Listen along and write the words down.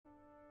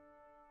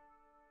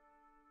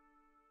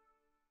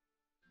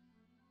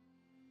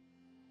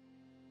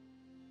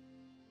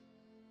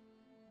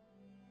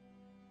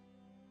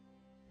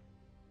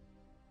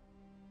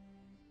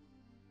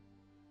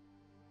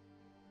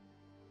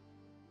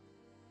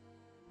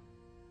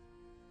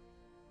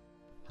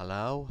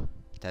Hello?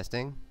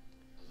 Testing?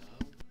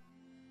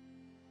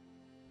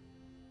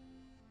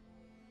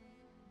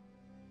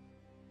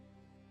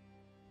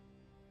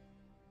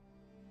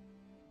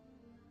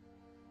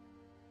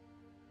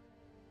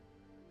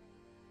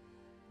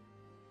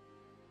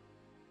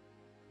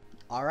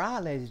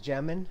 Alright, ladies and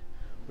gentlemen,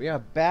 we are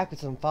back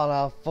with some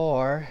Fallout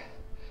 4,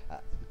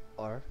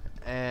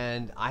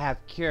 and I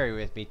have Curie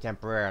with me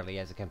temporarily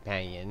as a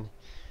companion.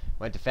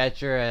 Went to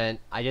fetch her, and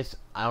I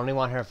only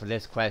want her for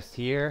this quest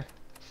here.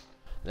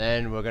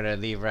 Then we're gonna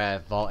leave her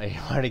at Vault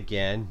 81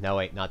 again. No,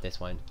 wait, not this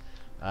one.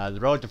 The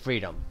Road to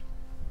Freedom.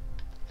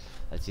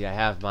 Let's see, I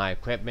have my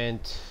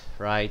equipment,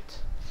 right.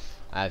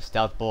 I have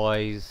Stealth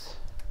Boys.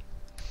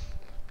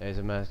 There's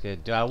a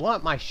musket. Do I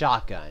want my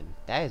shotgun?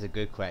 That is a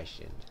good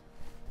question.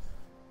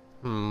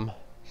 Nah,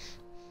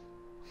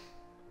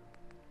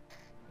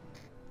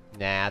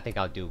 I think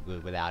I'll do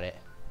good without it.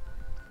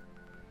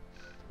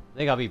 I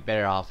think I'll be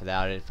better off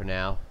without it for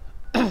now.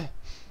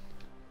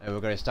 And we're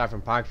going to start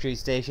from Park Street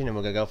Station and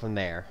we're going to go from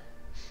there.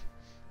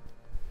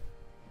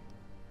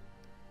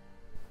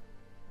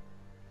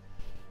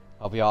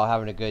 Hope you all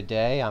having a good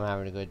day. I'm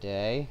having a good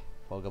day.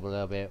 Woke up a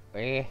little bit.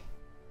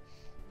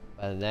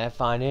 Other than that,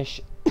 fine-ish.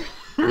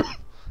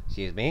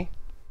 Excuse me.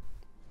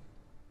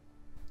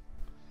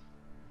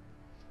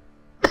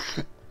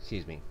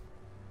 Excuse me.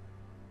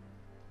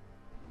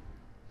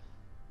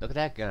 Look at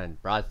that gun,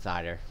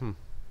 broadsider.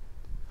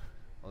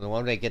 Only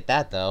one way to get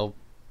that though,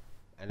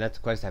 and that's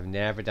a quest I've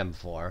never done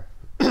before.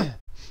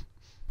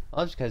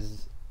 Well, just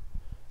because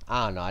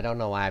I don't know. I don't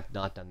know why I've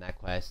not done that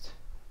quest.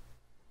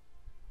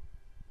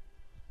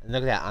 And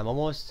look at that. I'm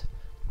almost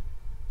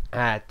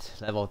at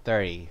level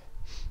 30.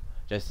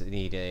 Just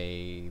need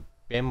a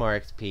bit more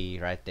XP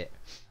right there,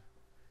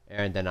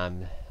 and then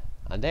I'm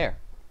there.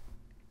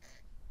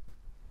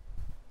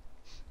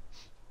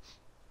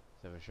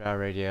 So shroud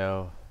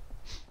radio.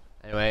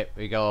 Anyway,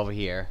 we go over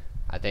here.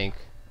 I think.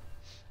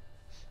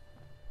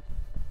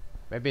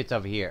 Maybe it's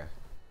over here.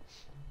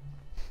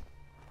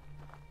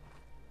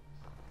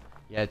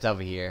 Yeah, it's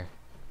over here.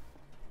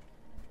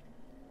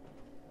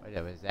 What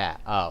was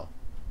that? Oh.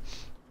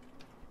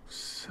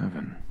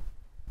 7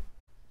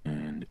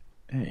 and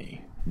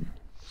A.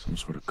 Some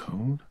sort of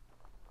code?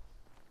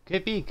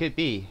 Could be, could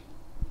be.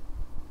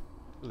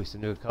 Ooh,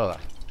 some new cola.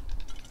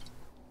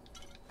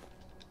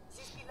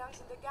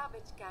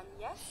 Garbage can,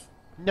 yes?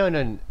 No.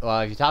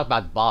 Well, if you talk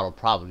about the bottle,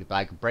 probably, but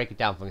I could break it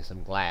down from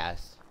some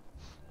glass.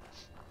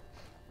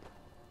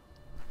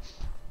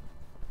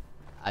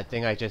 I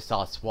think I just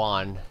saw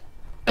Swan.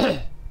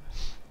 Let's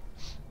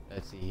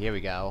see, here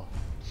we go.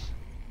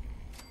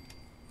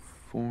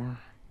 4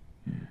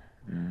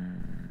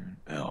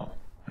 L.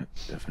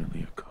 That's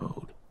definitely a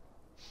code.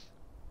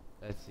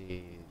 Let's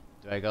see.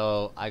 Do I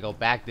go? I go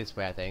back this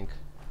way, I think.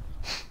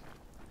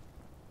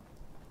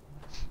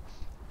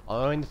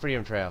 Following the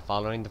Freedom Trail,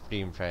 following the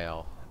Freedom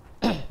Trail.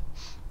 Are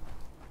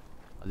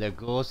there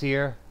ghouls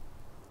here?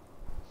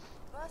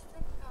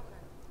 Boston Common.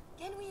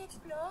 Can we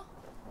explore?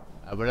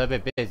 We're a little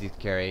bit busy,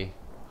 Carrie.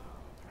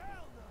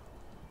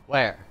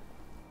 Where?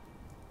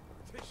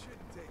 This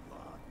shouldn't take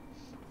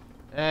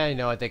long. You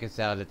know what? They can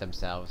settle it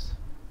themselves.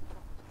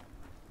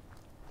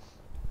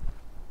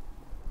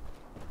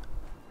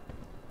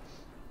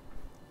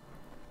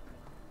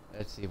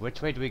 Let's see.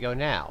 Which way do we go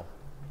now?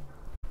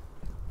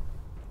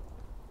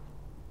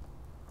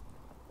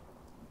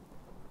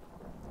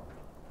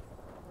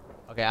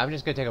 Okay, I'm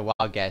just gonna take a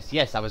wild guess.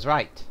 Yes, I was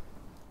right.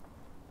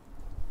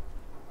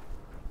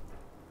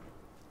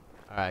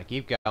 Alright,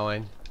 keep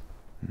going.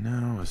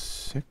 Now a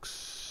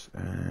 6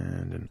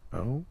 and an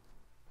O.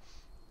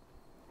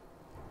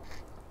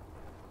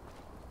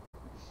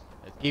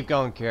 Let's keep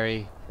going,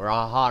 Curie. We're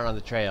all hot on the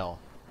trail.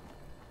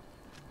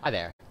 Hi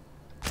there.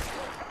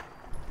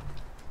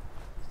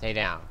 Stay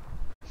down.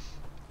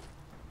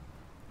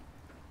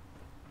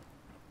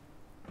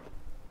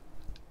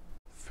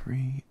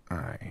 Three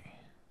I.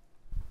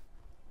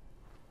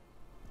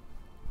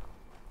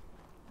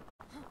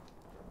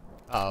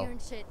 Uh oh. Hearing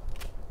shit.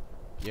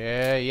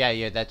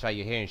 Yeah, that's right,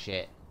 you're hearing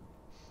shit.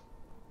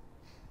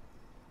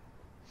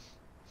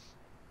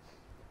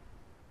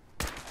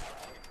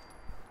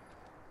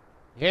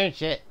 You're hearing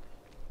shit.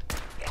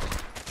 Nothing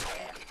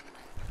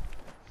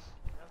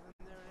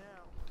there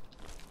now.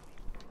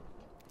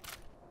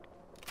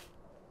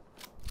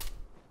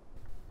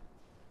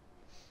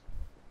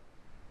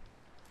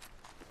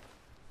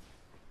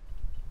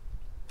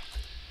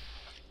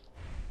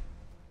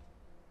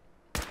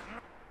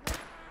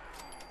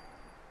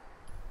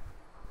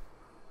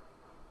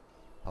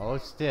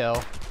 Hold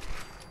still.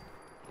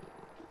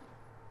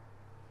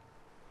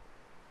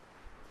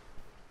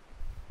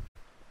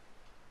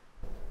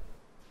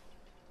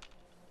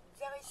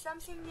 There is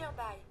something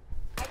nearby.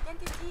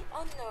 Identity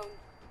unknown.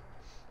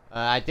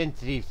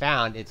 Identity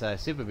found. It's a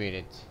super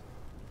mutant.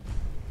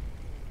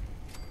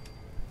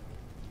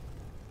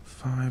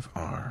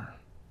 5R.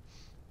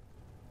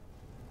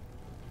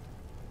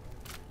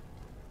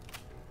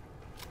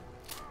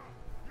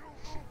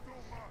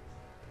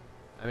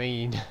 I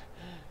mean,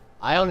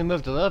 I only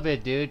moved a little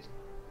bit, dude.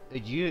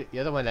 You're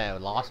the one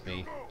that lost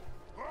me.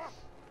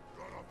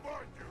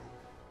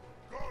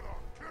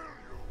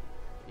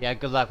 Yeah,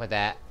 good luck with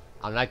that.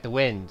 I'm like the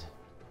wind.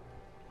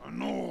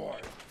 Annoy.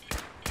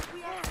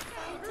 We are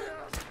fighting. Looking at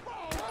ways to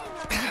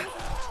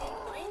maintain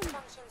brain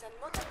functions and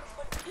motor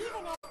control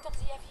even after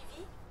the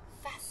FEV.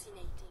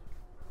 Fascinating.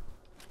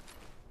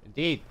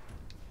 Indeed.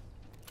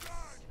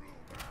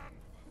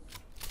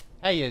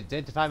 Hey, you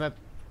identified my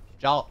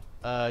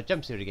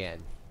jumpsuit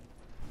again.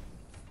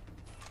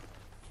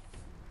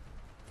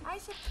 I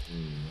should.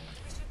 We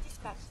should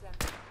dispatch them.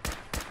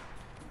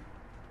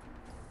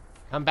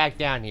 Come back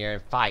down here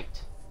and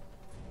fight.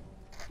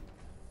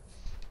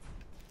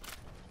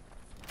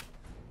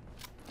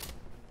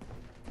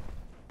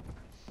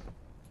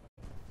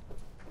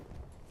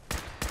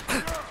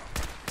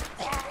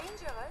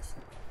 Dangerous.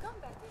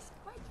 Combat is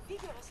quite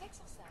vigorous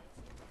exercise.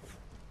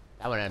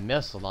 That one had a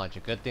missile launcher.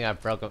 Good thing I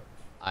broke him.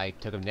 I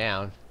took him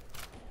down.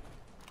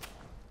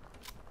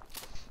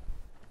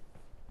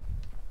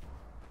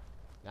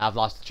 Now I've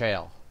lost the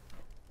trail.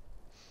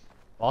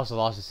 Also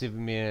lost the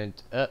Superman.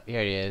 Oh,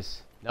 here it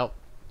is. Nope.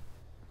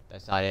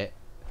 That's not it.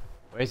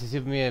 Where's the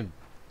Superman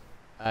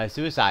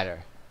Suicider?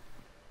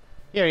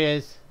 Here he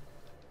is.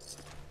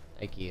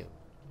 Thank you.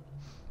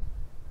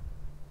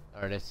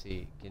 Alright, let's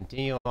see.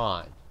 Continue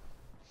on.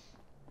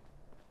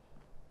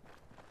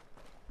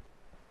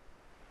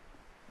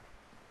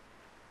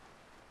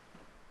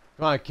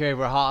 Come on, Carrie,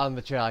 we're hot on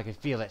the trail. I can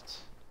feel it.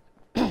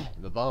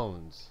 The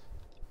bones.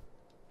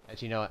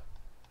 Actually, you know what?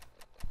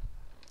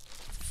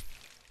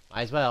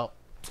 Might as well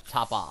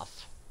top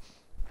off.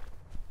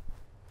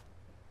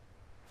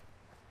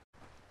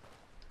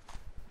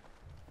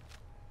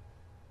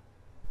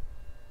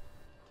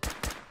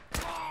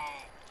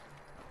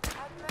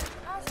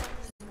 EmporerAaron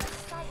discuss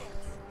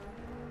science.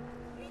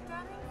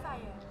 Returning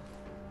fire.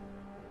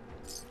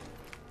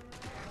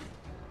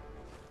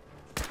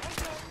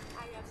 Again,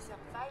 I have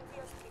survived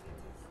the hostilities.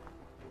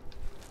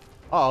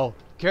 Uh-oh.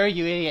 Carrie,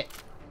 you idiot.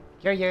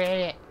 Carrie, you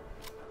idiot.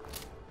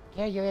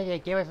 Carrie, you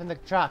idiot. Get away from the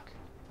truck.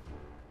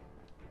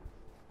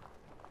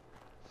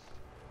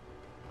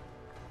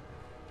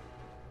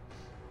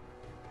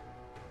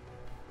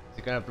 Is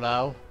it gonna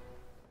blow?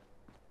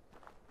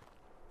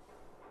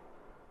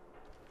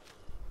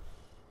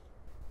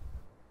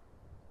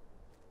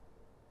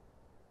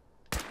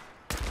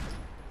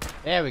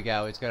 There we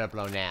go. It's gonna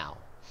blow now.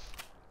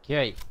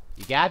 Carrie,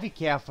 you gotta be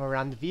careful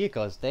around the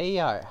vehicles. They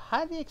are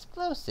highly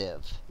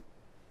explosive.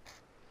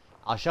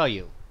 I'll show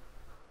you.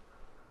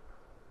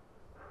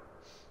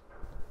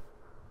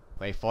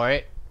 Wait for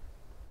it.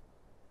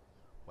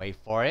 Wait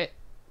for it.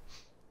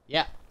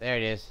 Yep, there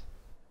it is.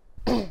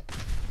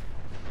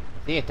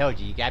 See, I told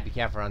you, you gotta be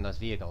careful around those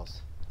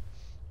vehicles.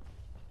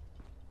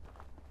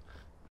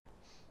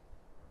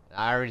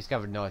 I already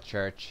discovered Noah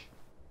Church.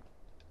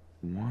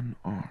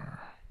 1R.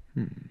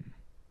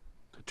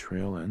 The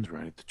trail ends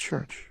right at the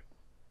church.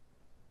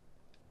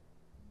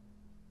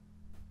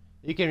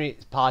 You can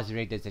pause and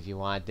read this if you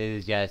want. This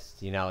is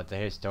just, you know, the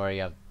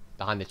history of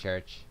behind the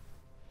church.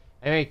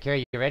 Anyway,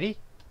 Carrie, you ready?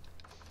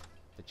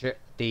 The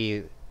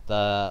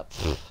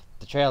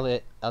trail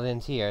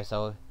ends here,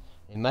 so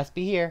it must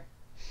be here.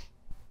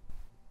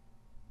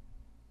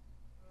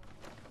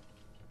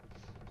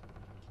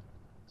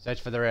 Search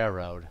for the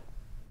railroad.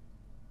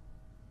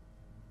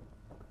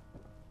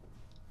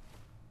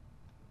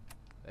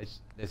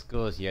 The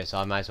school is here, so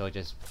I might as well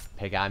just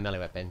pick out a melee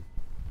weapon.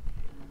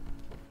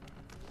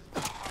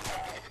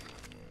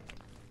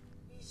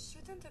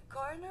 Shouldn't a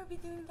coroner be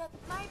doing that?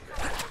 My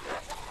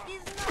priority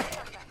is not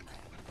combat.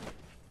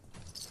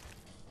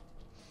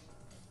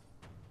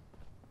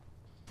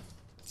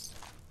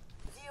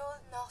 The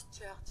Old North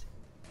Church.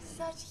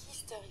 Such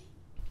history.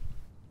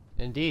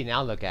 Indeed,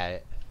 now look at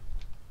it.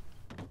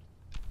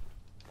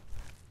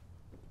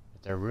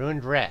 It's a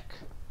ruined wreck.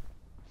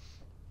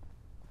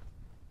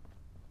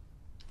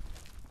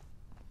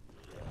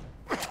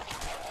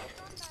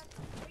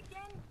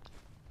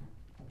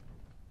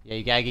 Yeah,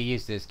 you gotta get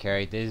used to this,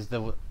 Carrie. This is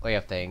the way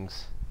of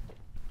things.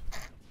 I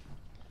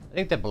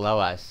think they're below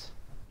us.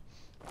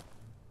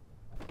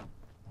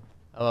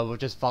 Oh, well, we'll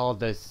just follow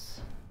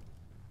this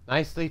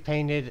nicely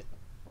painted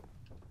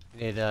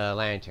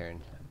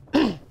lantern.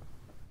 And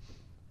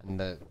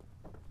the...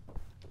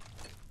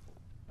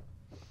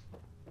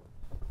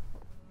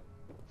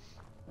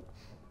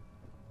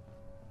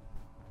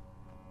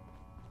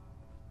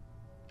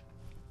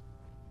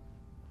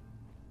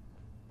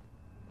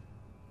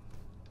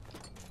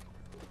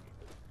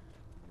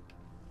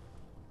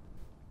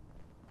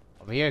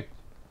 Over here.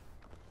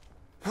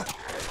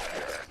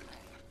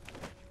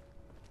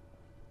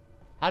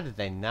 How did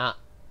they not?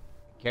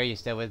 Carrie, you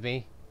still with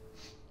me?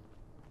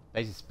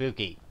 This is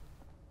spooky.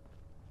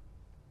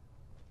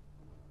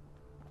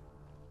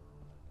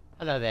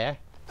 Hello there.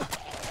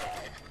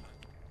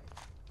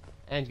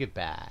 And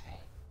goodbye.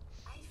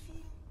 I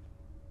feel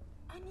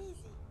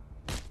uneasy.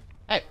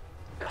 Hey!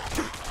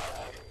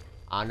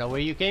 I don't know where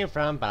you came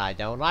from, but I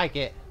don't like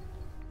it.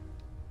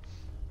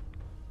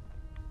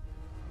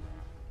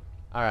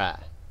 Alright.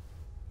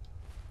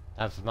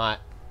 Time for my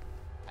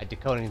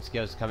decoding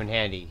skills to come in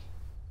handy.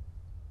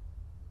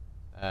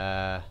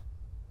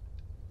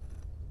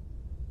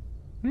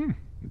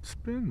 It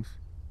spins.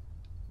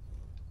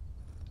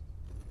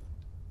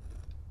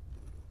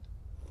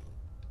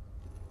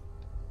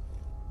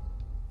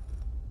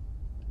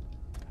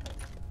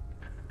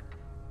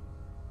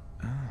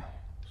 Ah,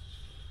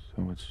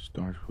 so it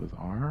starts with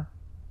R?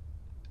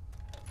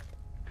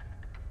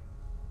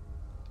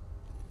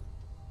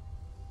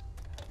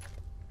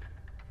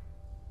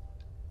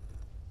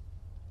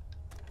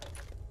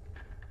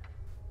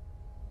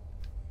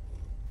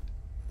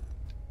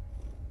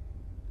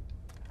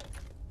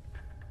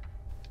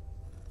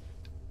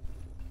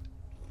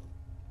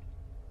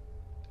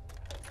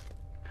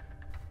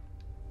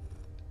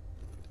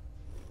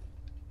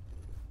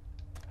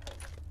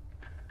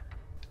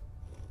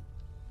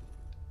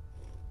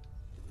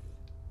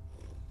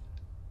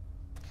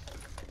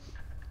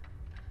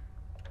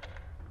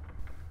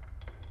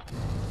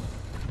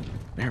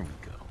 There we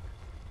go.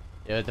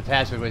 Yeah, the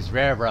password was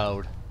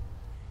railroad.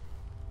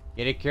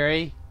 Get it,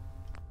 Curry?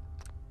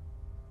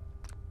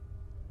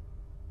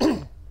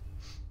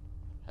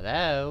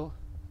 Hello?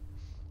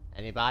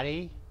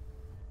 Anybody?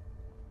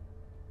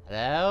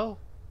 Hello?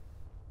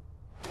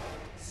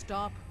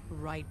 Stop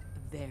right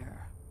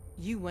there.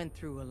 You went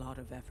through a lot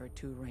of effort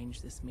to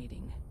arrange this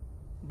meeting.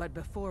 But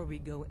before we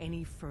go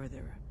any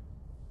further,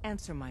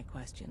 answer my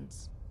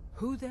questions.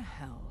 Who the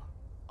hell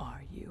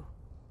are you?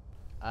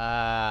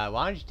 Why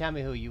don't you tell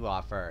me who you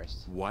are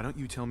first? Why don't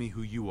you tell me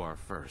who you are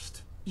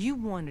first? You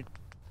wanted...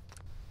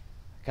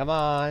 Come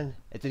on.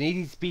 It's an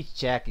easy speech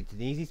check. It's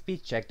an easy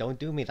speech check. Don't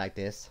do me like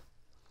this.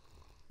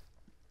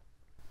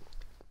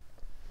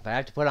 If I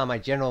have to put on my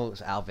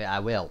general's outfit, I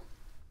will.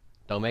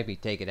 Don't make me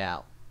take it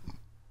out.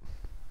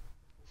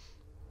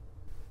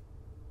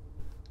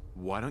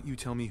 Why don't you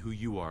tell me who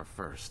you are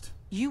first?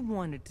 You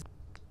wanted to...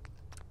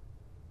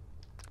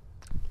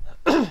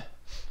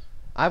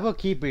 I will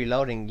keep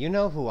reloading. You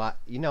know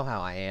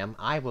how I am.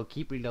 I will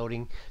keep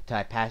reloading till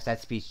I pass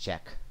that speech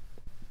check.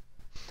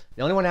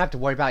 The only one I have to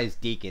worry about is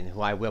Deacon,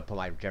 who I will put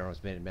my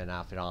General's Minuteman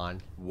outfit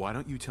on. Why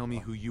don't you tell me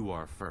who you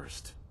are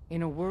first?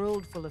 In a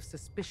world full of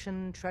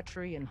suspicion,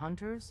 treachery, and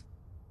hunters,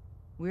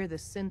 we're the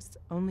synth's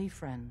only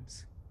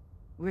friends.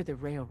 We're the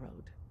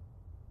Railroad.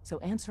 So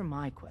answer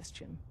my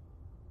question.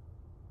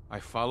 I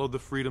followed the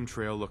Freedom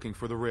Trail looking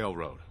for the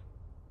Railroad.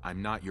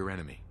 I'm not your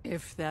enemy.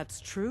 If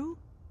that's true,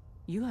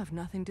 you have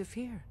nothing to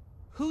fear.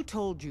 Who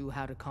told you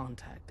how to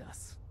contact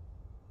us?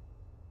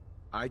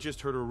 I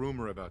just heard a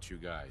rumor about you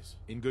guys,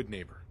 in Good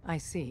Neighbor. I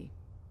see.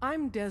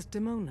 I'm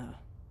Desdemona,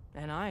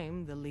 and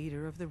I'm the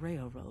leader of the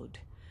Railroad.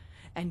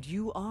 And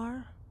you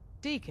are?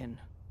 Deacon,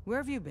 where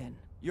have you been?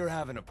 You're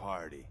having a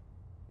party.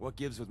 What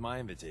gives with my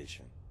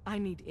invitation? I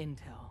need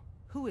intel.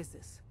 Who is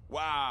this?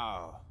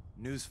 Wow.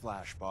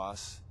 Newsflash,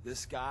 boss.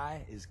 This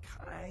guy is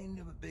kind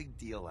of a big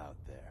deal out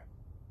there.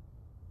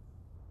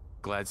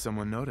 Glad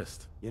someone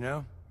noticed. You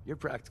know, you're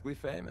practically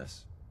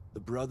famous. The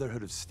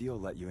Brotherhood of Steel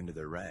let you into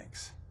their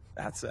ranks.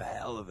 That's a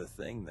hell of a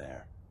thing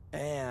there.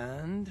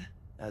 And,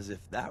 as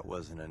if that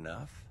wasn't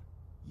enough,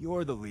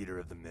 you're the leader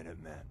of the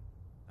Minutemen.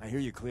 I hear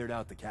you cleared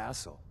out the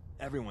castle.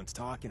 Everyone's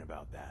talking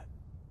about that.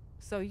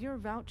 So you're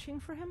vouching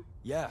for him?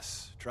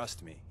 Yes,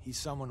 trust me. He's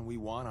someone we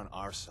want on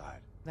our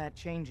side. That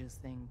changes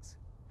things.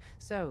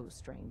 So,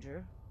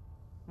 stranger,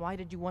 why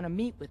did you want to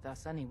meet with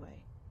us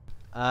anyway?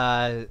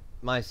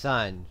 My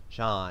son,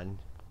 Sean.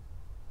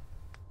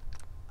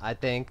 I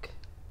think.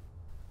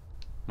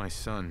 My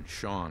son,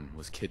 Sean,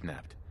 was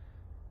kidnapped.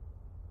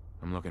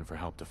 I'm looking for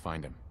help to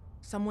find him.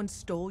 Someone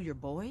stole your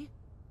boy?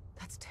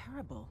 That's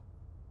terrible.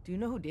 Do you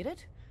know who did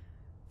it?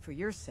 For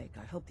your sake,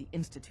 I hope the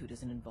Institute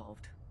isn't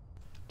involved.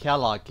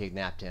 Kellogg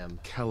kidnapped him.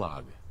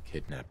 Kellogg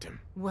kidnapped him.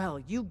 Well,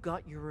 you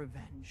got your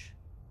revenge.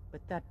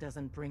 But that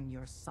doesn't bring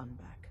your son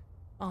back.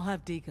 I'll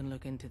have Deacon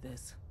look into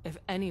this. If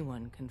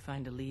anyone can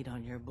find a lead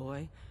on your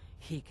boy,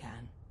 he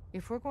can.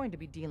 If we're going to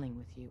be dealing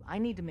with you, I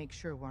need to make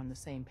sure we're on the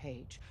same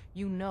page.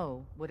 You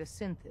know what a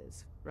synth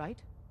is,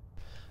 right?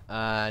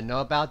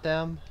 Know about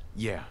them?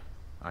 Yeah,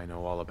 I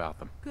know all about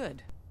them.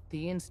 Good.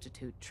 The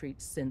Institute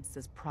treats synths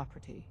as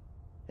property,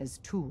 as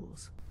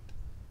tools.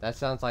 That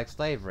sounds like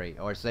slavery,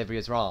 or slavery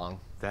is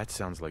wrong. That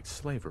sounds like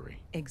slavery.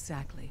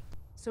 Exactly.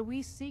 So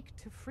we seek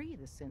to free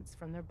the synths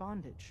from their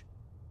bondage.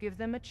 Give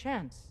them a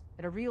chance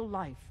at a real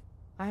life.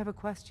 I have a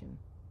question.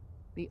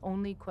 The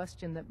only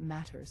question that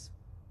matters.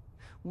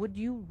 Would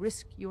you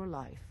risk your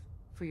life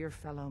for your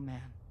fellow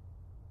man?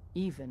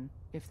 Even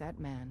if that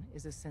man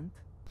is a synth?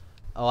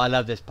 Oh, I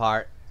love this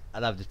part. I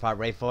love this part.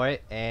 Wait for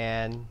it,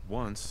 and...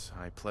 Once,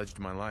 I pledged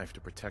my life to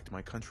protect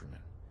my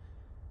countrymen.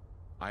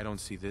 I don't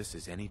see this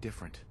as any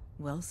different.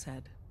 Well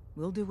said.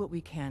 We'll do what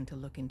we can to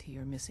look into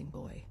your missing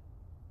boy.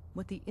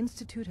 What the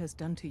Institute has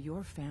done to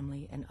your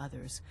family and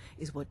others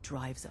is what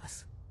drives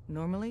us.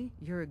 Normally,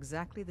 you're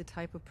exactly the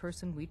type of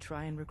person we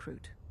try and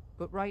recruit.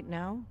 But right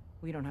now,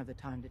 we don't have the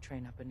time to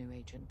train up a new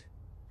agent.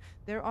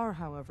 There are,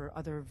 however,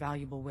 other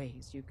valuable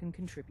ways you can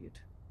contribute.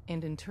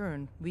 And in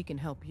turn, we can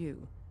help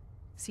you.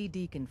 See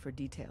Deacon for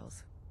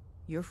details.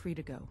 You're free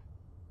to go.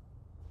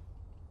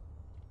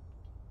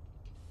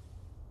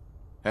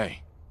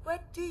 Hey.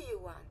 What do you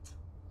want?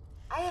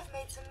 I have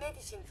made some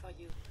medicine for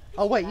you.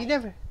 Oh, wait, you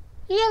never...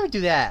 You never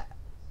do that.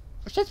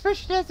 We're just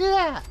first to do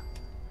that.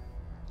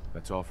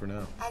 That's all for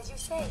now. As you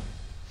say.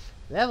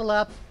 Level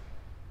up.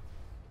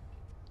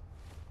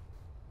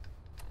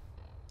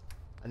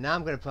 And now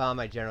I'm gonna put on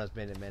my General's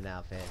Minuteman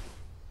outfit.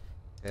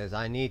 Because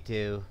I need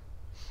to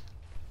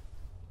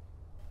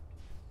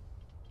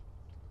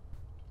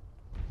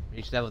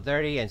reach level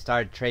 30 and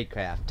start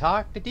tradecraft.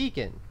 Talk to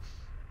Deacon.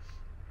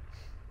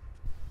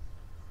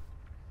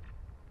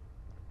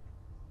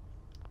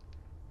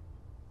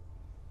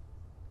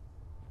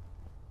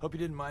 Hope you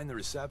didn't mind the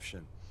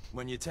reception.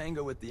 When you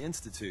tango with the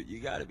Institute, you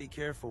gotta be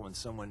careful when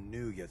someone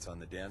new gets on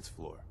the dance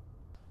floor.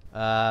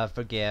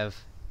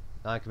 Forgive.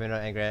 Non-committal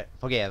anger.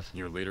 Forgive.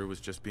 Your leader was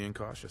just being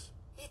cautious.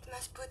 It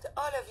must put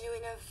all of you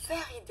in a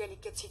very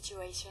delicate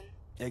situation.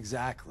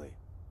 Exactly.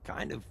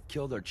 Kind of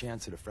killed our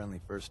chance at a friendly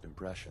first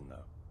impression,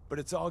 though. But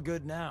it's all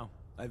good now.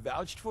 I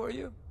vouched for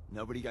you.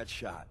 Nobody got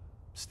shot.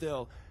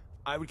 Still,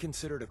 I would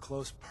consider it a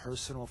close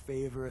personal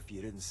favor if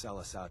you didn't sell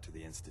us out to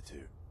the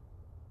Institute.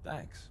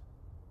 Thanks.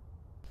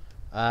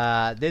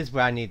 This is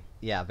where I need...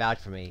 Yeah, vouch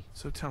for me.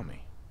 So tell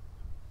me,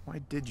 why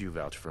did you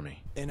vouch for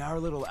me? In our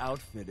little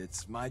outfit,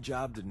 it's my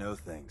job to know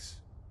things.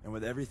 And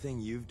with everything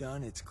you've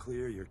done, it's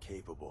clear you're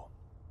capable.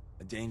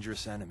 A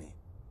dangerous enemy.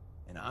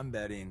 And I'm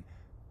betting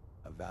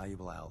a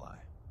valuable ally.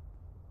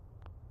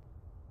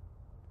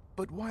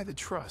 But why the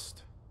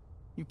trust?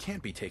 You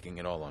can't be taking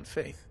it all on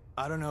faith.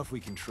 I don't know if we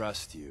can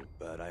trust you,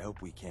 but I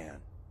hope we can.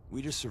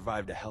 We just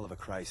survived a hell of a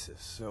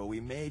crisis, so we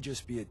may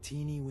just be a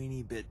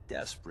teeny-weeny bit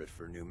desperate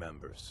for new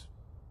members.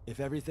 If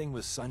everything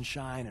was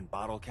sunshine and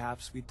bottle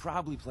caps, we'd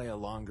probably play a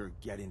longer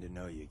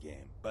getting-to-know-you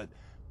game, but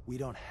we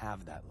don't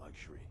have that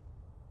luxury.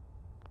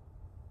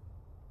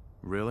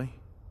 Really?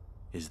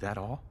 Is that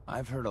all?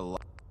 I've heard a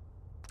lot.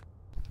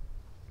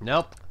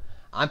 Nope.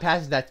 I'm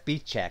passing that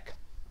speech check.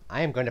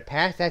 I am going to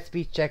pass that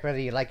speech check whether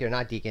you like it or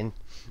not, Deacon.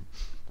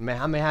 I mean,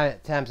 how many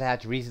times I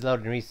have to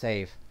reload and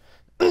resave?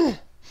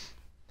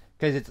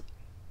 Because it's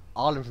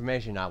all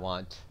information I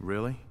want.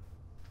 Really?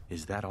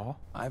 Is that all?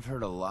 I've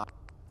heard a lot.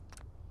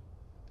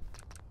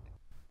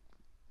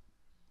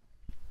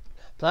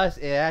 Plus,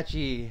 it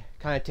actually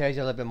kind of tells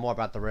you a little bit more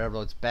about the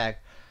railroad's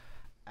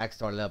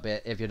backstory a little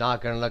bit. If you're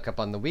not going to look up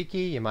on the wiki,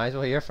 you might as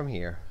well hear from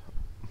here.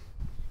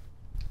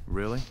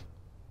 Really?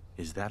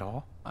 Is that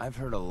all? I've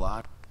heard a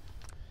lot.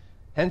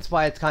 Hence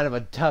why it's kind of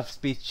a tough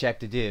speech check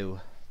to do.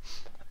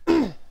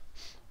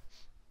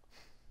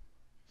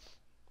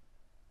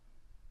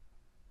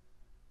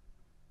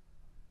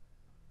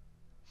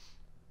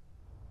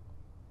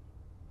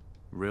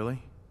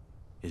 Really?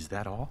 Is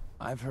that all?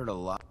 I've heard a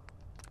lot.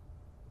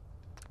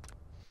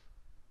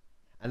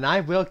 And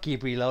I will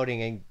keep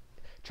reloading and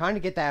trying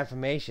to get that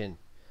information.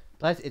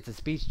 Plus, it's a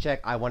speech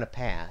check I want to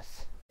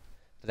pass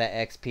for that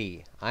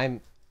XP. I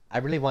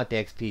really want the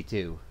XP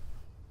too.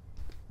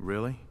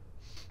 Really?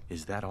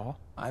 Is that all?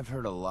 I've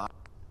heard a lot.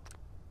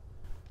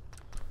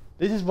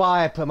 This is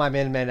why I put my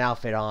Minuteman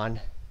outfit on.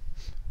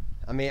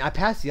 I mean, I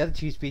passed the other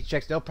two speech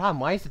checks, no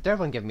problem. Why is the third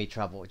one giving me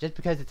trouble? Just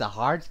because it's a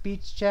hard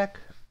speech check?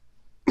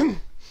 Come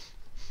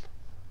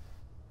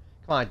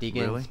on,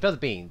 Deacon. Really? Spill the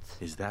beans.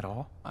 Is that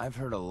all? I've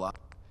heard a lot.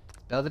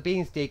 Spill the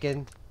beans,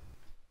 Deacon.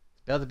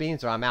 Spill the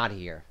beans or I'm out of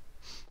here.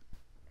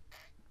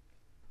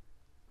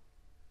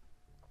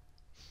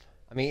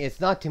 I mean, it's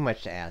not too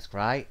much to ask,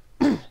 right?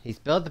 He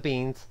spilled the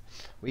beans.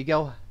 We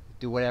go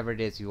do whatever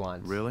it is he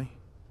wants. Really?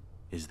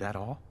 Is that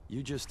all?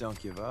 You just don't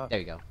give up. There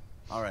you go.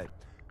 All right.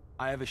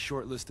 I have a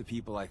short list of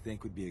people I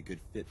think would be a good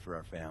fit for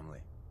our family.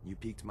 You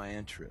piqued my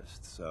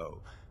interest,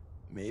 so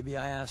maybe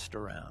I asked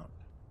around.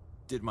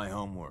 Did my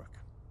homework.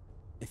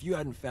 If you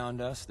hadn't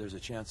found us, there's a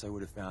chance I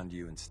would have found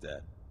you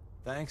instead.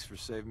 Thanks for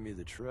saving me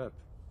the trip.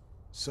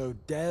 So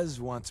Dez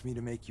wants me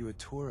to make you a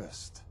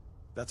tourist.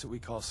 That's what we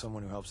call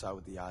someone who helps out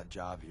with the odd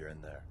job here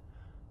and there.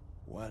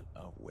 What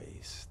a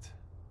waste.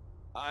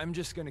 I'm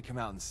just gonna come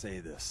out and say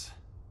this.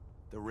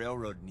 The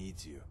railroad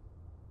needs you.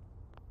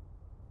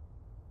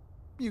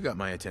 You got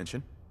my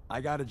attention. I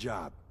got a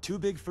job. Too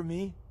big for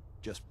me,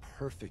 just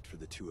perfect for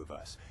the two of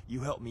us. You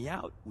help me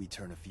out, we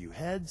turn a few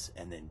heads,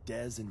 and then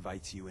Dez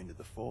invites you into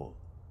the fold.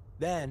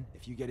 Then,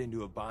 if you get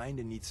into a bind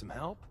and need some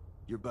help,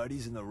 your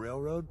buddies in the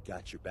railroad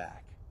got your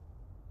back.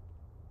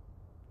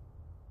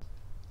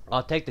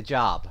 I'll take the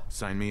job.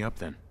 Sign me up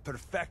then.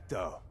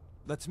 Perfecto.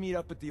 Let's meet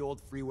up at the old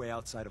freeway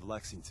outside of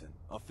Lexington.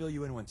 I'll fill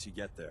you in once you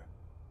get there.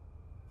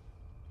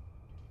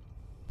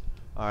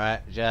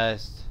 Alright,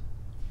 just...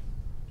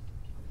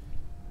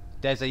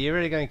 Des, are you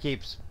really gonna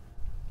keep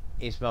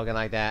smoking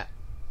like that?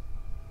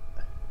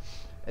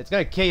 It's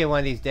gonna kill you one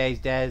of these days,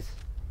 Des.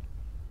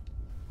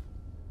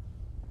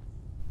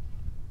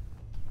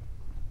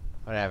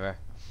 Whatever.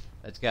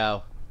 Let's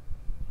go.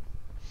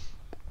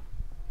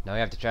 Now we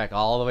have to track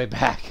all the way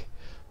back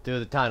through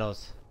the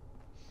tunnels.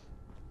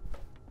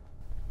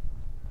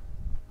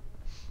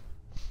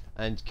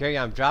 And Carrie,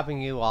 I'm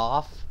dropping you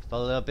off for a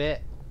little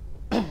bit.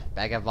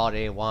 Back at Vault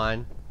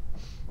A1.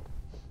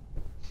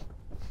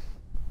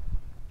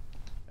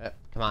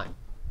 Come on.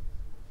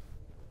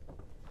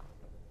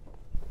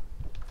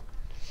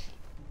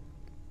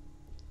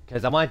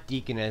 Because I want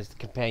Deacon as the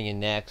companion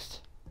next.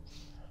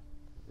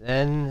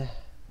 Then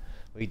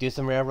we do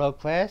some railroad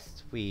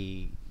quests.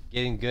 We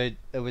getting good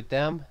with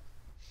them.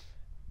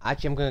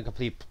 Actually, I'm going to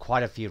complete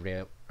quite a few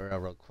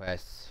railroad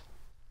quests.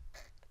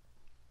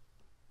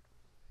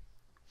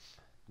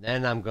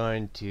 Then I'm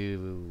going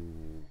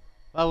to...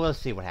 Well, we'll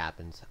see what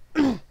happens.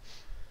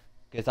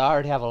 Because I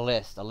already have a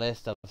list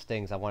of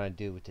things I want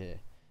to do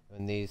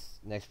in these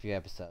next few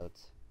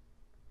episodes.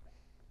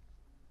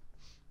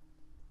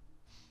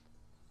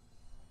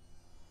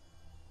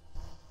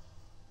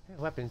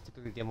 Weapons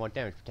typically deal more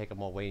damage for taking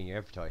more weight in your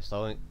inventory,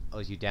 slowing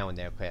you down when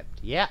they're equipped.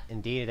 Yeah,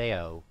 indeed they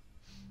owe.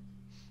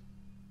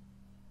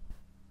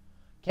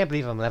 Can't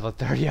believe I'm level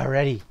 30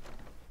 already.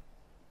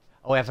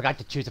 Oh, I forgot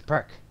to choose a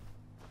perk.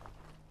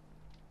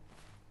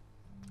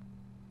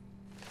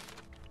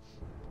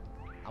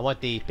 I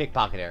want the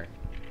pickpocketer.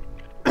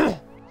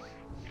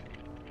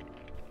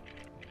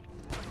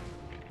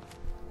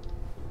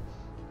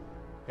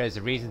 Because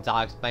the reasons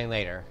I'll explain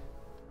later.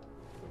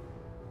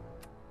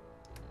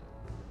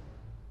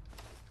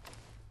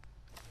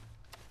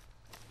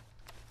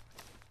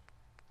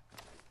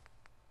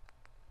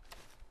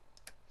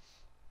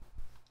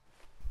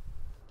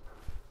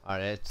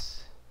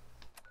 Alright,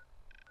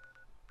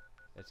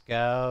 let's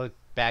go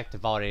back to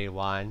Vault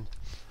 81.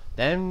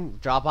 Then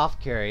drop off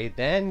Carrie,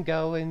 then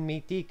go and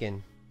meet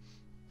Deacon.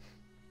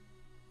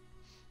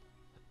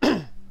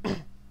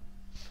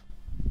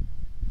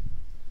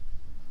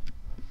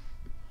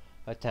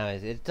 What time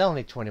is it? It's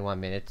only 21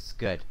 minutes.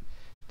 Good.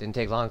 Didn't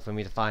take long for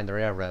me to find the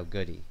railroad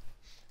goodie.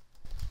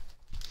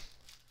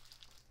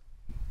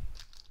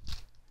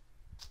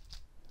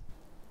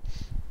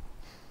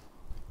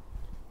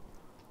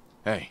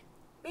 Hey,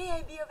 May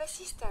I be of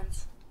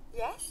assistance?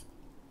 Yes?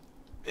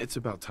 it's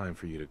about time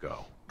for you to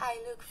go. I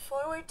look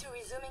forward to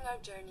resuming our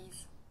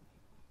journeys.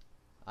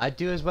 I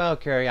do as well,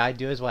 Carrie. I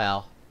do as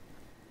well.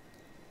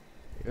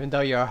 Even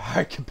though you're a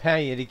hard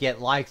companion to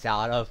get likes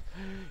out of,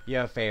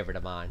 you're a favorite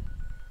of mine.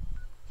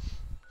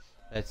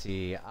 Let's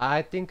see.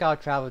 I think I'll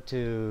travel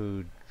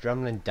to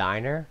Drumlin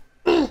Diner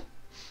and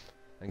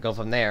go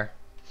from there.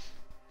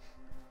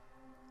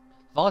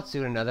 Vault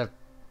suit and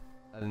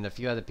a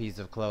few other pieces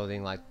of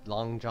clothing like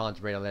Long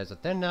John's radar layers are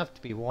thin enough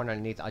to be worn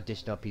underneath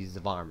additional pieces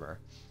of armor.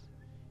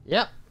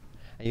 Yep,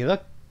 and you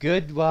look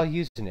good while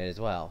using it as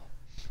well.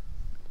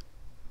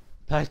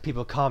 Plus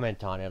people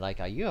comment on it like,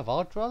 are you a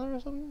Vault Dweller or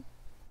something?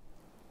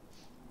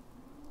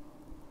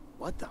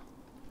 What the?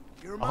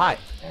 You're Oh, hi.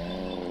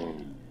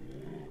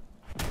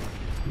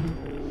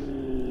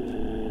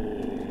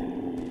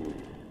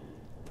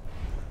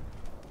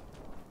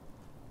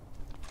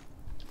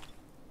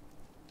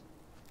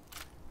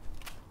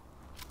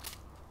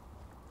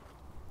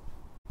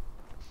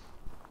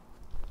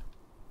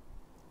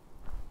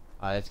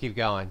 Alright, let's keep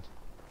going.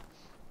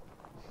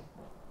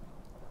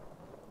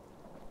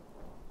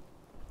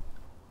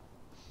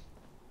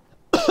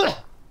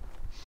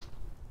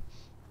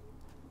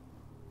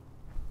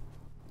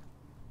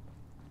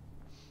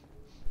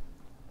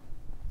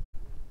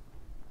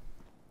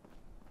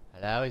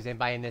 Hello, is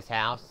anybody in this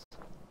house?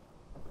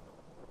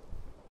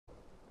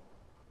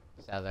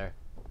 Seller.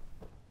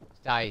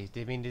 Sorry,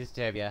 didn't mean to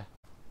disturb you.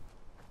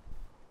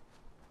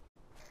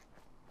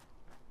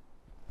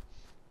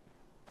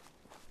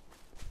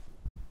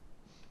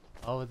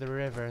 Over the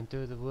river and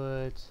through the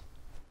woods.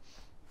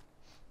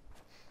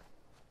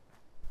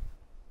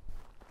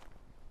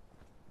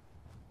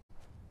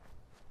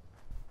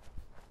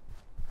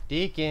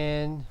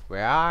 Deacon,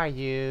 where are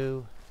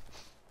you?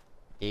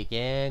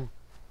 Deacon.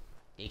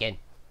 Deacon.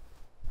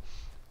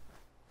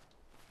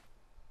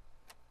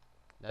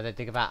 Another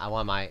thing about, I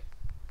want my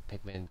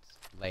Pikmins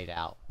laid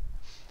out.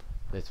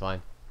 This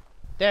one.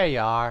 There you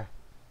are.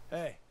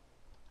 Hey,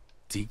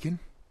 Deacon?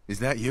 Is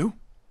that you?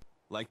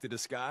 like the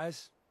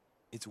disguise?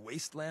 It's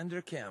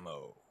Wastelander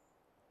camo.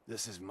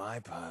 This is my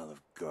pile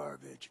of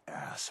garbage,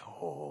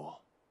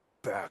 asshole.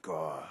 Back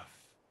off.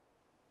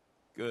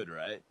 Good,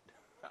 right?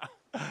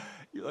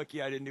 You're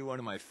lucky I didn't do one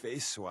of my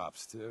face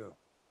swaps, too.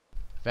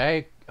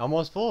 Very,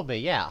 almost fooled me,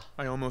 yeah.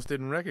 I almost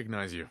didn't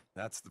recognize you.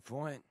 That's the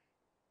point.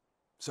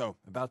 So,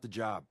 about the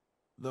job.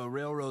 The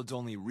railroad's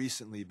only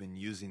recently been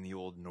using the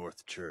Old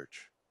North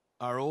Church.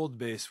 Our old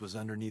base was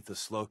underneath the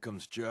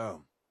Slocum's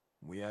Joe.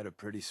 We had a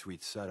pretty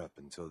sweet setup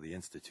until the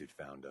Institute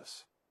found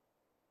us.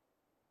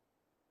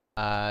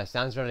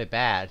 Sounds really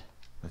bad.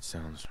 That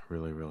sounds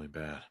really, really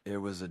bad. It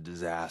was a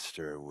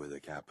disaster with a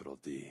capital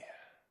D.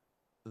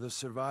 The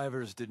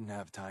survivors didn't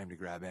have time to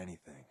grab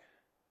anything.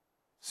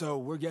 So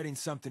we're getting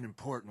something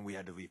important we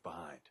had to leave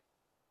behind.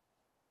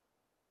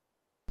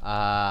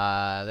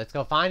 Let's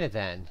go find it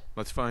then.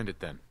 Let's find it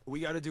then. We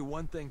gotta do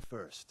one thing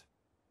first.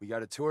 We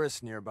got a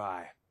tourist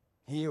nearby.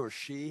 He or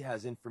she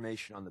has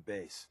information on the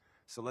base.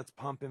 So let's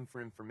pump him for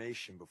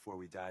information before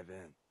we dive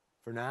in.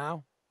 For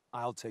now,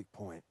 I'll take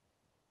point.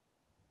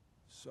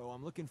 So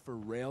I'm looking for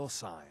rail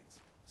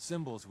signs.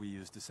 Symbols we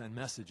use to send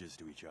messages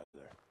to each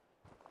other.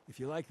 If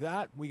you like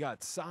that, we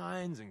got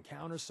signs and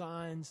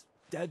countersigns,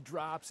 dead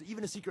drops,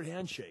 even a secret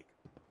handshake.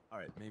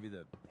 Alright, maybe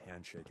the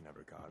handshake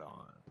never caught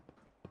on.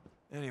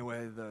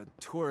 Anyway, the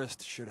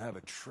tourist should have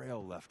a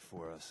trail left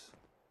for us.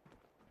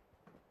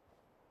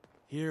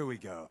 Here we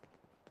go.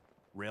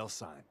 Rail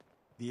sign.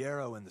 The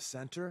arrow in the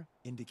center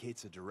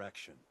indicates a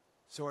direction.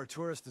 So our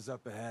tourist is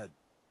up ahead.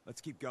 Let's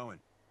keep going.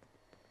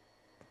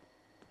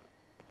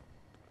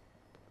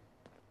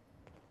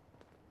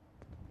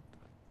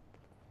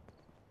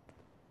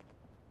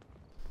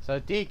 So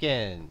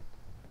Deacon,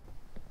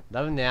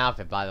 loving the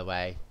outfit, by the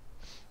way.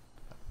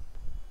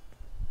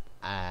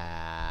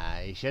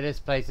 You sure this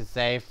place is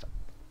safe?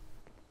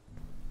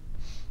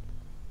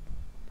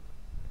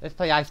 Let's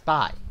play I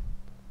Spy.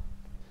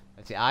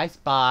 Let's see, I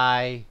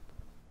spy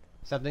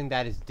something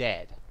that is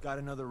dead. Got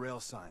another rail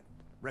sign.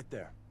 Right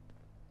there.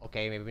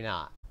 Okay, maybe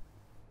not.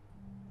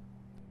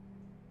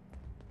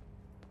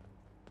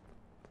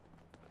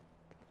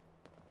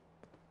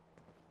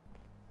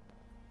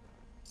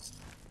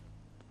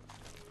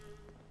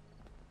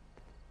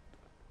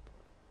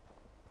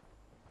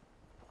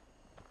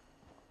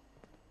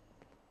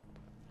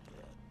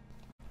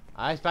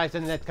 I spy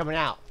something that's coming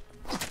out.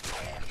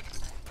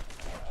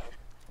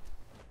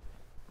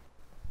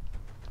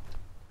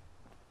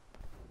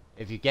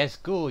 If you guess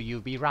school, you'll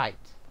be right.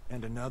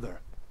 And another.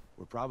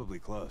 We're probably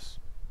close.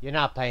 You're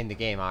not playing the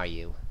game, are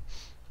you?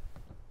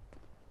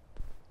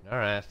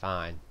 Alright,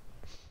 fine.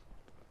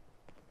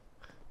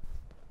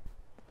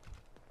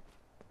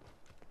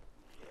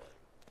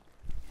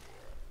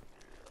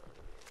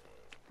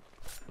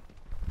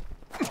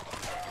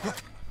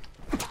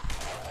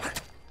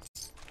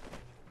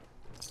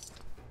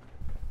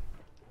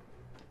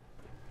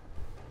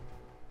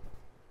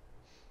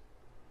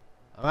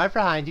 I'm right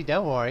behind you,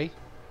 don't worry.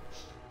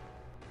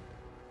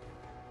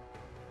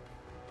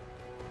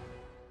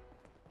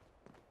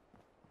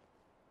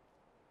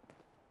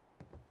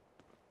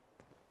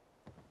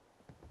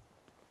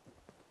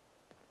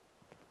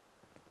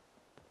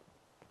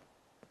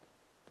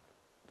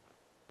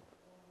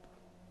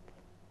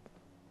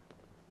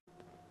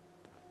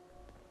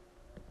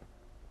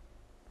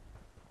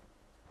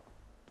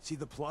 See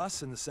the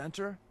plus in the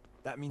center?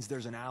 That means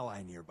there's an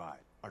ally nearby,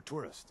 our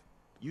tourist.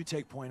 You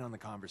take point on the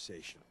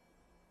conversation.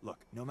 Look,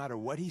 no matter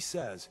what he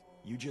says,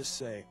 you just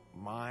say,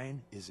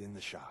 mine is in the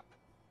shop.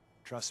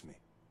 Trust me.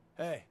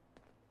 Hey.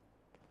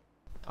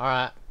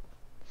 Alright.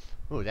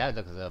 Ooh, that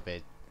looks a little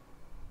bit...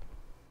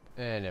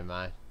 never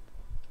mind.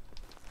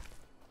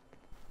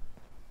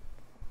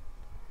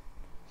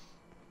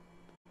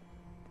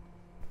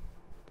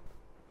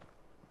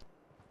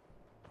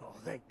 Oh,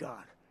 thank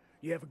God.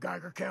 You have a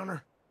Geiger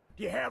counter?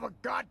 Do you have a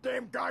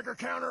goddamn Geiger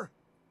counter?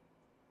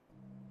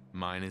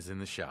 Mine is in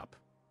the shop.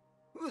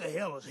 Who the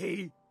hell is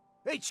he?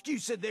 HQ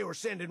said they were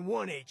sending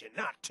one agent,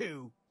 not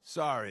two.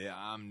 Sorry,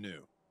 I'm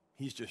new.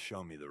 He's just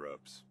shown me the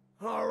ropes.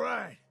 All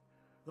right.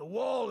 The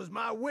wall is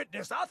my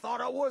witness. I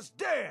thought I was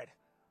dead.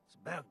 It's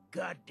about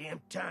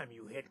goddamn time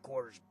you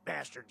headquarters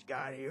bastards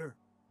got here.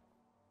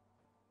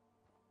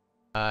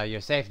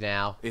 You're safe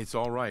now. It's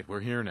all right. We're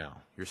here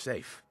now. You're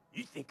safe.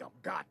 You think I'm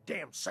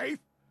goddamn safe?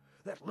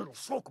 That little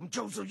Slocum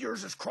Joes of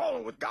yours is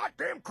crawling with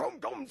goddamn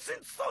chrome-dome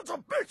sons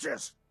of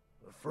bitches!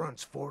 The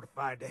front's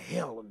fortified to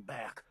hell and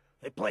back.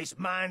 They place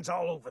mines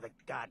all over the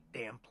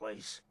goddamn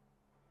place.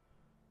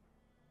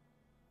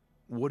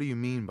 What do you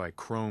mean by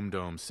chrome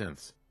dome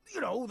synths?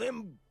 You know,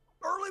 them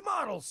early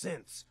model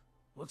synths.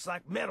 Looks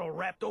like metal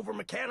wrapped over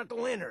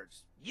mechanical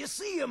innards. You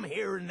see them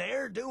here and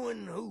there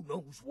doing who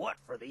knows what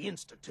for the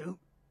Institute.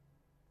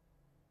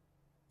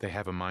 They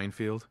have a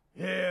minefield?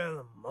 Yeah,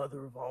 the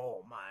mother of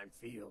all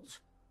minefields.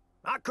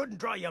 I couldn't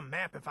draw you a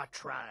map if I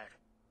tried.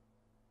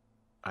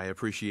 I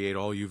appreciate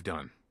all you've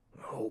done.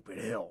 I hope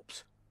it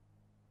helps.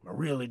 I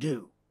really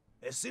do.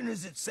 As soon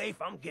as it's safe,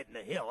 I'm getting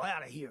the hell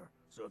out of here.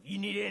 So if you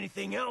need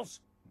anything else,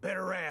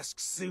 better ask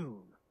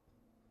soon.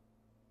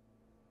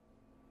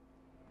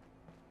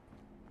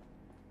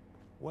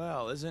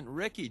 Well, isn't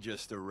Ricky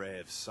just a ray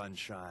of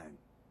sunshine?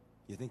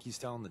 You think he's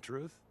telling the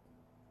truth?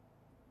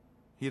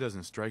 He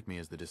doesn't strike me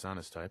as the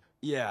dishonest type.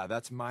 Yeah,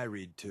 that's my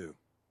read too.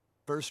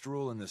 First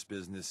rule in this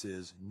business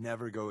is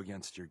never go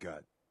against your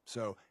gut.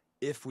 So,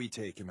 if we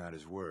take him at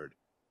his word,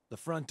 the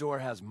front door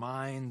has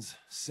mines,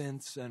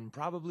 synths, and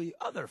probably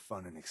other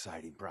fun and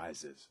exciting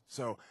prizes.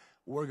 So,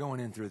 we're going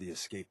in through the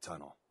escape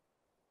tunnel.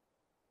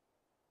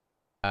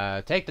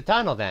 Take the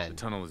tunnel then. The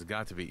tunnel has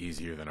got to be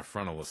easier than a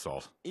frontal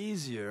assault.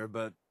 Easier,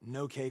 but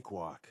no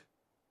cakewalk.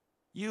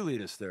 You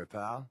lead us there,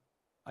 pal.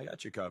 I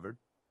got you covered.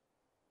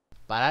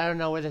 But I don't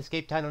know where the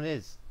escape tunnel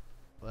is.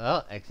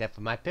 Well, except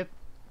for my Pip.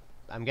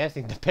 I'm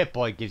guessing the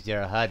Pip-Boy gives you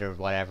a HUD or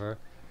whatever.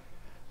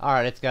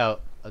 Alright, let's go.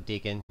 Oh,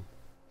 Deacon.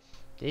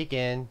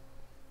 Deacon.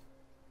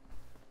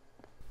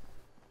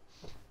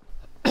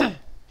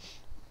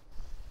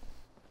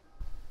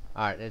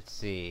 Alright, let's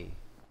see.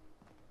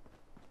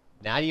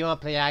 Now do you want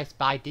to play I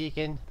Spy,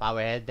 Deacon? While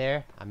we're head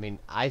there? I mean,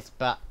 it's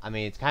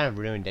kind of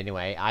ruined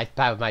anyway. I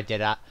Spy with my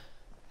dead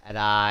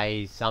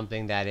eye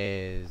something that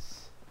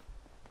is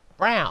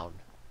brown.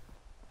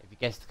 If you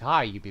guess the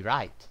car, you'd be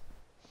right.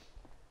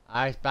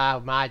 I Spy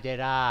with my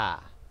dead eye.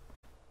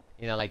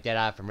 You know, like Dead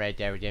Eye from Red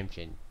Dead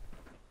Redemption.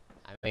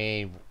 I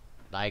mean,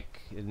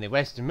 like in the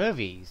Western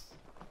movies,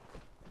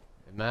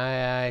 Am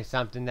I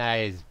something that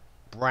is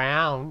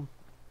brown?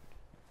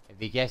 If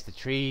you guess the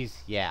trees,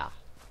 yeah.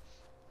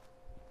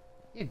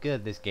 You're good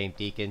at this game,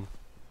 Deacon.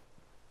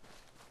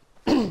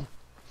 What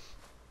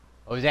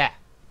was that?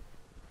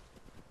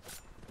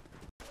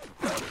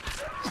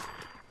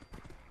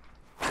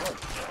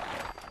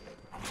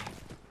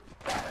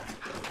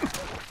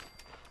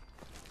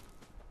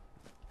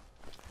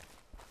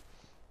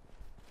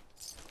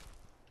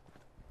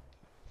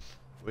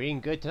 We're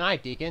eating good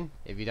tonight, Deacon,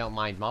 if you don't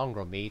mind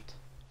mongrel meat.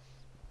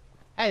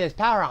 Hey, there's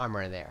power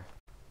armor in there.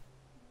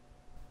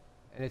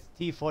 And it's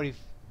T40.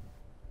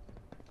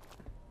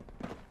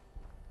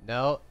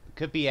 No,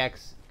 could be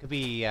could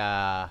be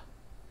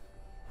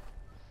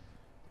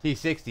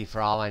T60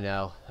 for all I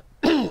know.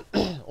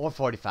 Or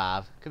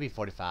 45. Could be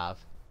 45.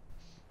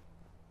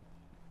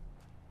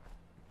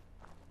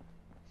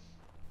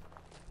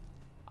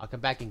 I'll come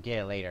back and get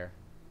it later.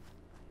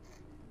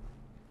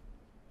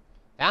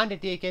 Found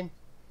it, Deacon.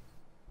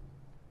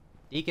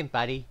 Deacon,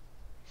 buddy.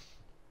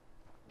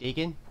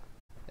 Deacon?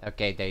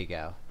 Okay, there you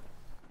go.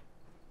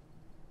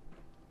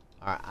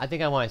 Alright, I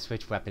think I want to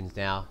switch weapons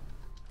now.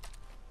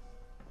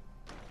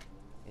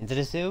 Into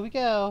the zoo we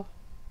go.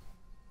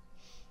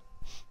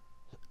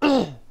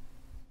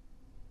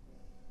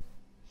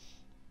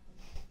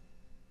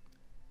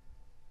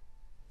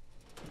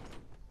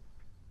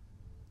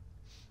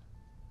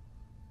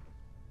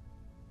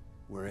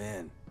 We're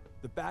in.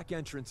 The back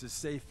entrance is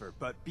safer,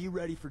 but be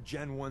ready for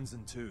Gen 1s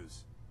and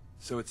 2s.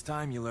 So it's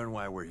time you learn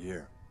why we're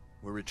here.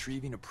 We're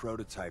retrieving a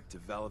prototype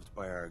developed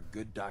by our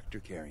good Dr.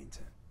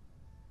 Carrington.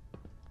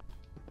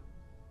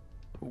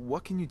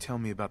 What can you tell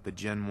me about the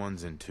Gen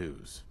 1s and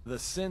 2s? The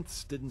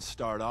synths didn't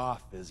start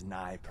off as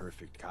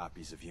nigh-perfect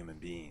copies of human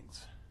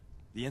beings.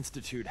 The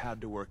Institute had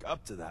to work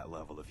up to that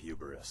level of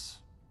hubris.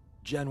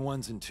 Gen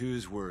 1s and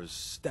 2s were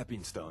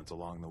stepping stones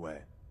along the way.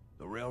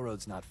 The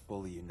Railroad's not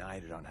fully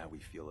united on how we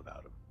feel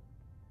about them.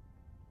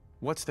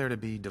 What's there to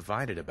be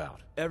divided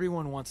about?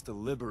 Everyone wants to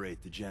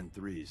liberate the Gen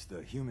 3s,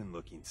 the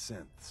human-looking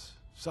synths.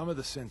 Some of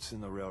the synths in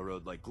the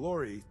Railroad, like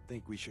Glory,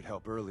 think we should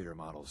help earlier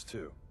models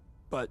too.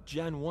 But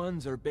Gen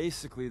 1s are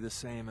basically the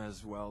same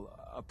as, well,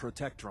 a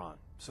Protectron,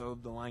 so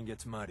the line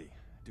gets muddy.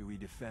 Do we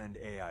defend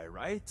AI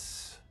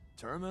rights?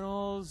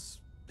 Terminals?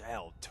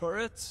 Hell,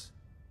 turrets?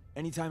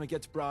 Anytime it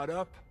gets brought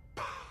up,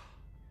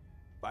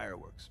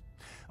 fireworks.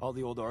 All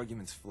the old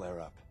arguments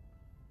flare up.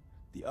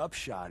 The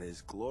upshot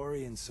is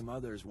Glory and some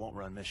others won't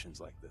run missions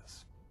like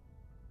this.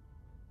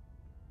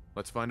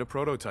 Let's find a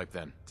prototype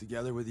then.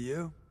 Together with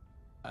you,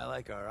 I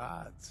like our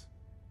odds.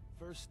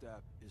 First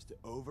step is to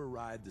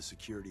override the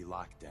security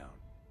lockdown.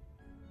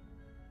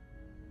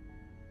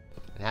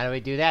 And how do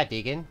we do that,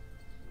 Deacon?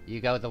 You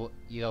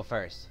go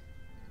first.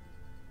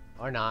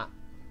 Or not.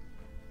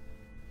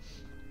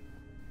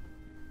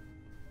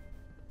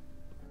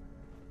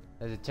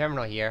 There's a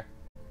terminal here.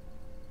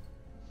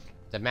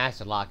 The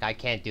master lock. I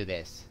can't do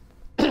this.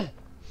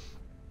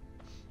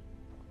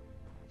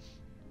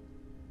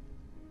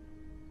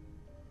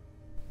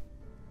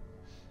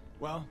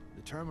 Well,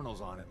 the terminal's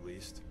on at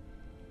least.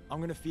 I'm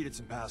gonna feed it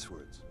some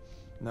passwords.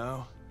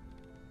 No.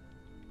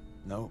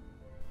 Nope.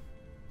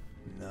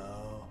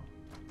 No.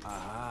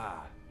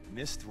 Aha.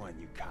 Missed one,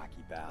 you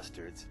cocky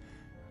bastards.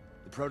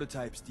 The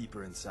prototype's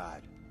deeper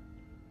inside.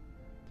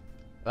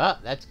 Well,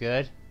 that's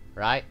good,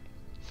 right?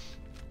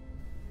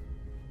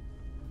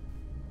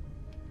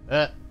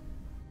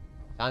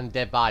 Found a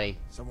dead body.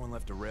 Someone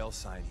left a rail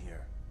sign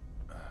here.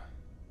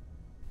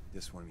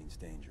 This one means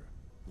danger.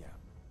 Yeah,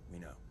 we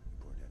know. You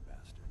poor dead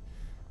bastard.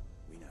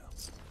 We know.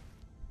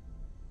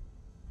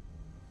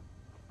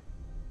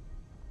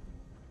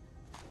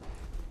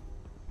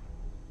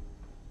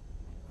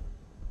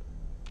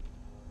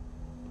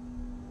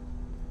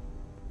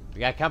 We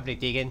got company,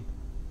 Deacon.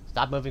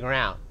 Stop moving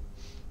around.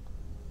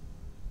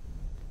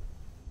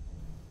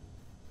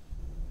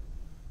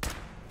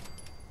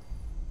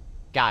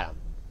 Got him.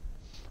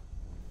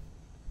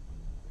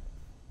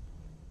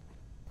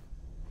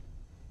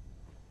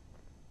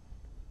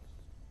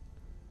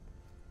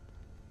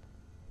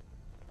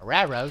 A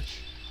rat roach.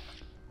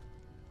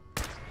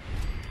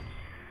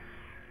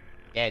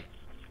 Dead.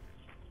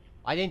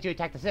 Why didn't you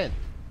attack the synth?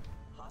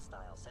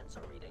 Hostile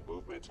sensor reading.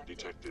 Movement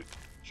detected.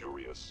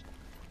 Curious.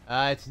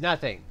 It's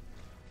nothing.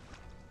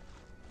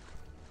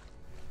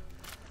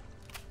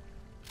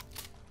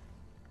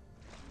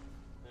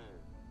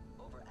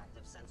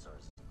 Overactive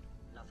sensors.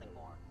 Nothing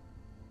more.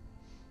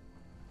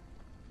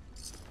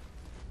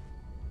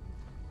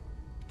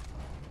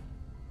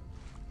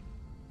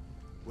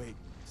 Wait,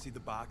 see the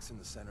box in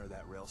the center of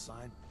that rail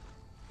sign?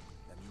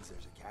 That means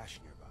there's a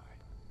cache nearby.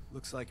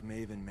 Looks like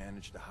Maven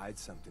managed to hide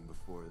something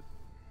before...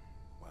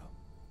 well,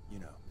 you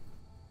know.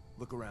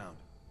 Look around.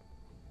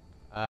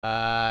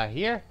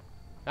 Here?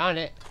 Found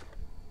it.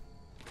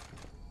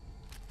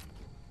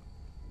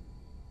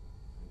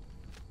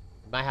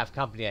 Might have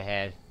company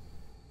ahead.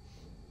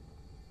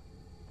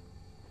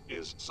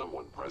 Is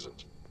someone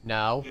present?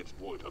 No. It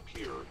would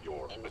appear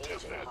your Engaging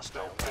attempt at hostile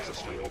stealth has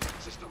personnel. failed.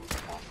 Systems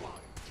offline.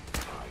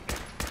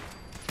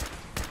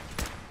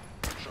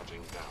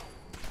 Shutting down.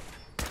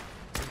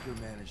 Tinker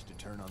Victor managed to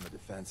turn on the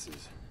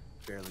defenses.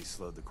 Barely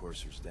slowed the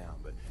coursers down,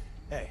 but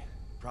hey,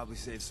 probably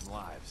saved some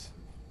lives.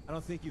 I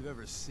don't think you've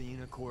ever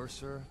seen a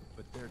courser,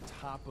 but they're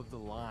top of the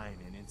line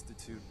in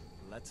Institute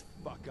let's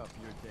fuck up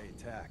your day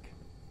tech.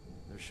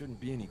 There shouldn't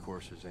be any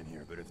coursers in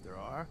here, but if there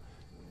are,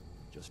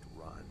 just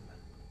run.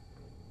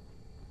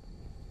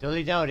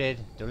 Duly noted.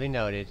 Duly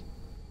noted.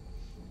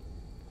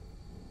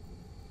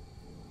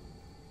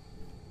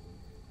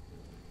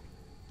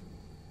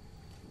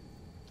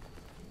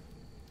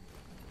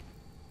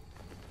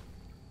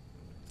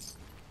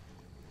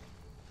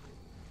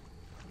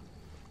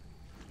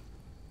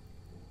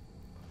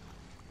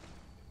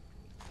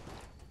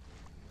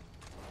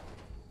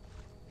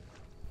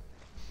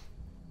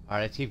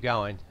 Alright, let's keep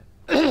going.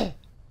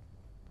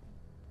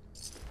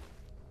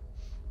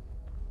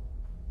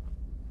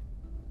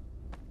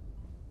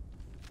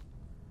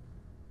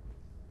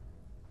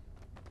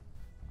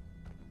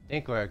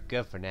 Think we're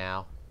good for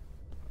now.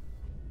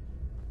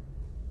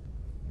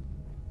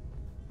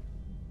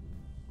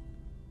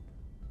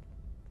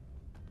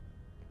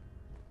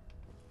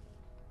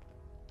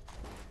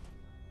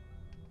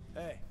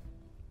 Hey.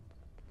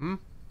 Hmm?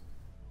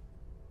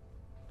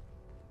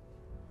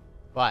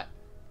 What?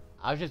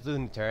 I was just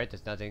looting the turret,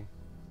 there's nothing.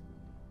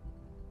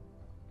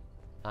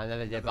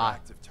 Another dead bot.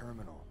 Active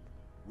terminal.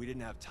 We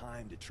didn't have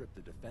time to trip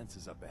the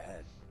defenses up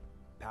ahead.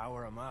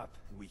 Power them up,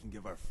 and we can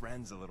give our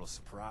friends a little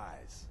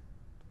surprise.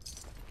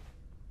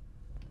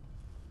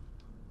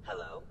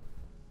 Hello?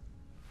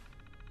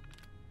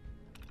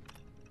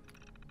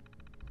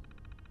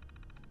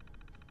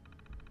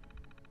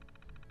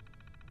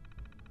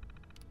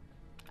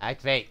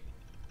 Activate.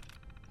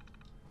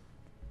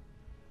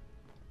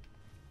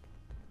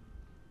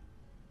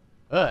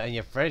 And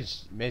your friend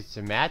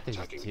Mr. Matt is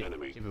should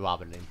be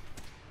wobbling.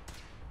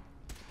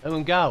 Let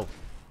him go.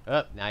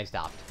 Now he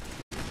stopped.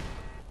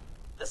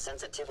 The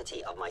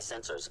sensitivity of my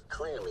sensors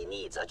clearly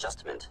needs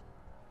adjustment.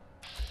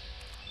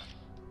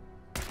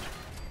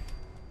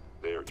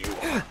 There you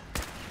are.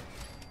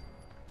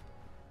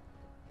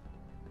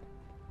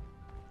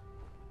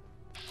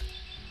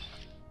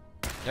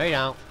 No, you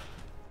don't.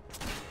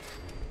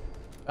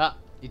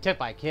 You took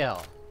my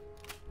kill.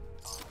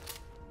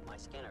 My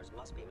scanners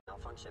must be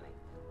malfunctioning.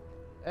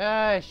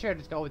 Sure,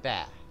 let's go with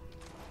that.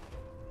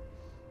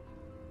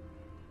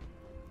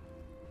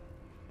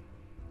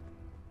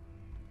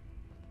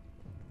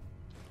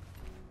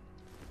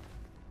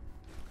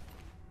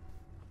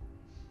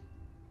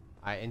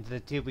 Alright, into the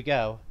tube we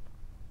go.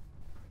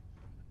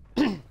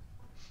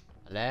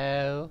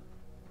 Hello?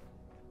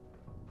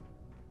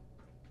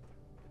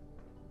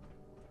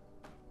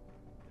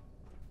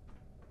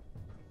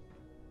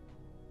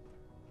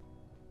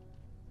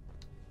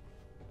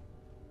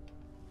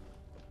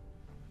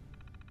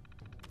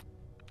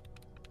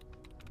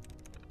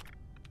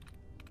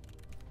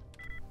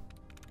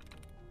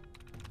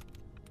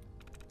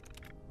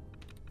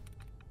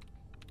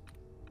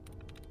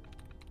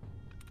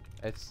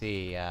 Let's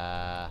see,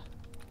 gotta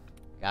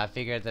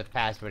figure the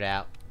password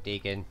out,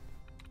 Deacon.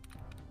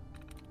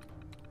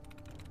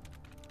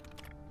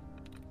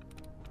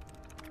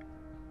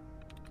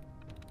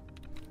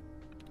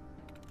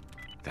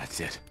 That's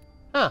it.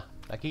 Huh,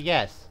 lucky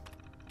guess.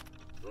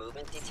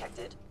 Movement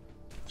detected.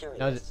 No,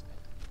 Curious.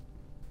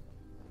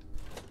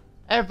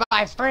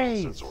 everybody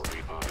freeze! Sensor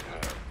I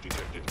have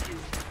detected you.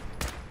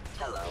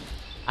 Hello.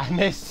 I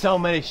missed so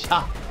many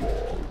shots.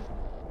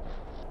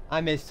 I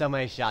missed so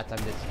many shots,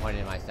 I'm disappointed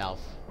in myself.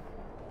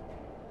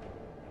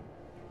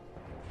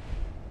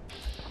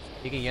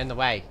 You can get in the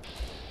way.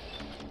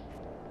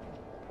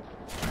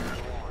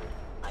 Warn.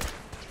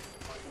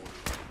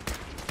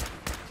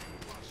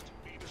 Must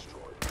be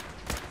destroyed.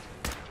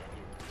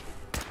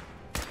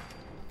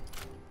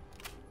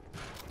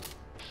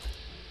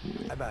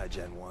 Bye bye,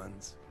 Gen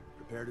 1s.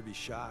 Prepare to be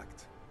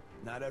shocked.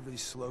 Not every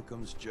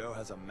Slocum's Joe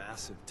has a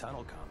massive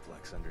tunnel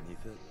complex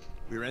underneath it.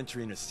 We're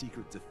entering a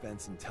secret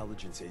Defense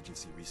Intelligence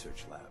Agency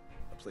research lab,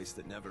 a place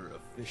that never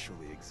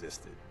officially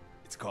existed.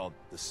 It's called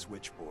the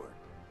Switchboard.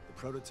 The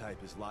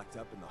prototype is locked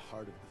up in the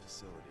heart of the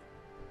facility.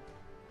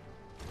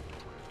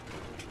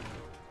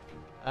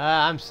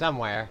 I'm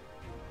somewhere.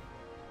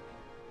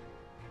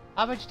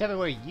 How about you tell me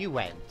where you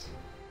went?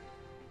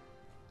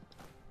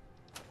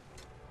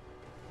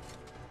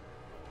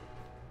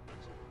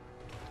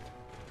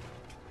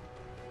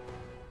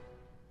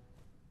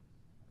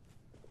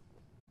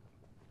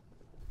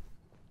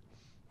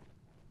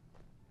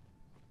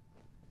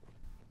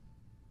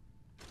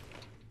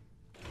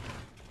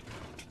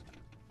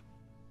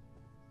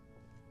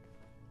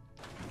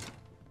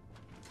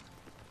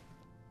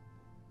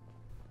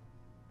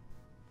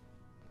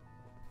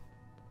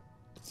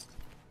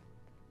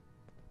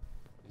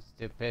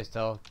 The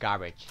pistol,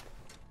 garbage.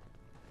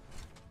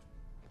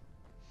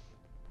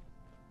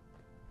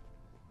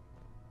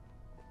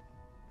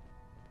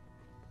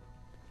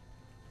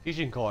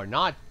 Fusion core,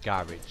 not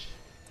garbage.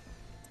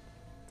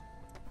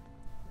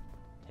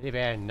 Teddy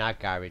bear, not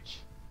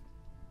garbage.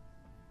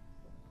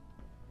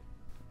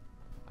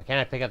 Why can't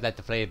I pick up that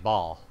deflated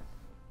ball?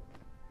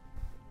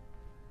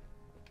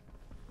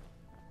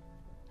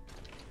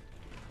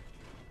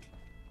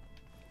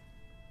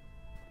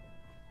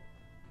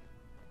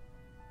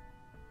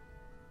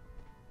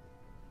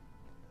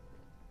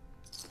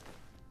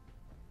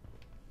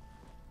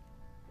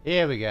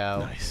 Here we go.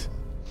 Nice.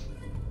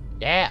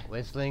 Yeah,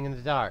 whistling in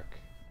the dark.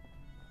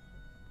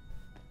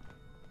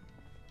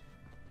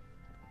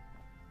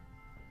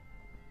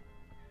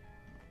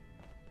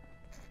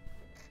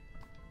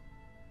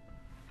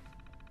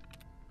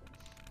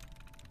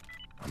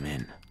 I'm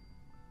in.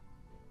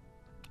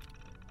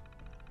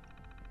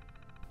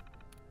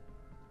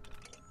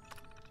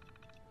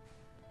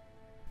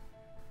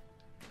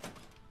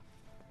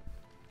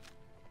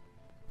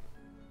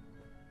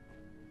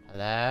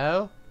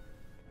 Hello?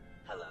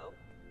 Hello?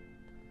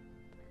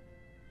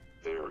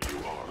 There you are.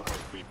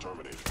 Heartbeat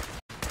terminated.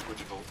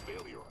 Critical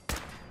failure.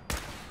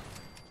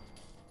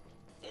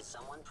 Is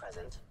someone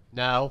present?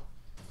 No.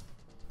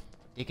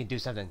 You can do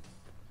something.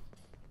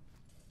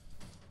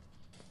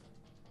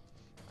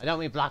 I don't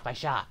mean block my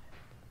shot.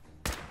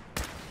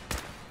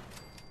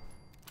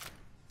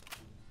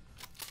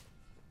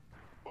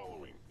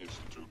 Following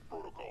Institute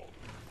protocol.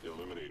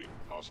 Eliminating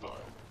hostile.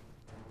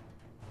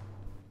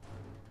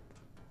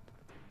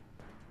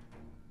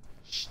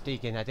 Shh,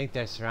 Deacon, I think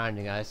they're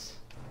surrounding us.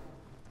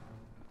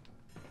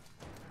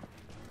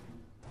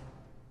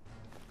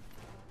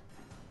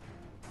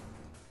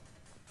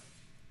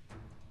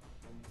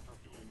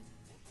 Calculating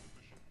most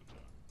efficient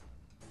attack.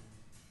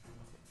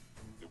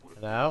 It would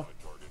appear Hello?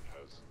 my target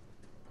has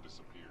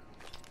disappeared.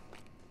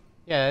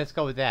 Yeah, let's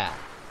go with that.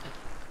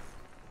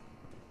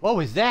 What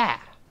was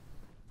that?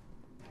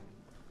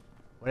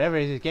 Whatever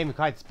it is, it gave me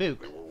quite the spook.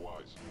 They were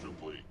wise to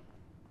flee.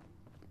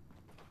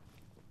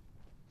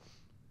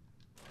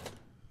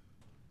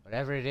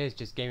 Whatever it is,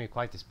 just gave me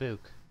quite the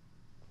spook.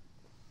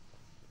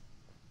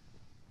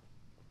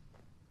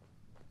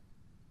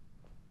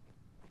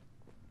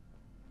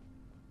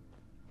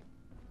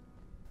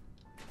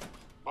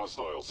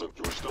 Hostile sent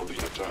through stealthy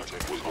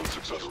attack was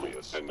unsuccessful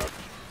and not.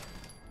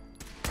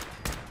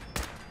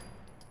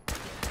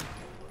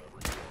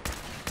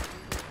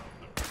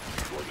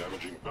 You are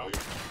damaging value.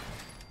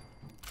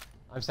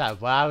 I'm sorry,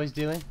 what I was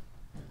doing?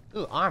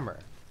 Ooh, armor.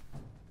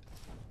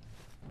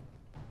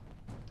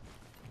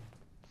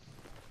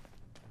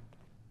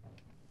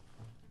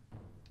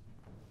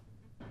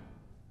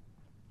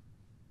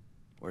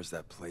 Where's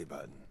that play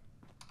button?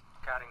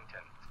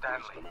 Carrington,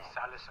 Stanley,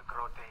 Salis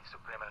Grote,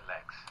 Suprema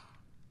Lex.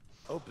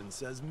 Open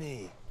says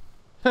me.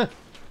 You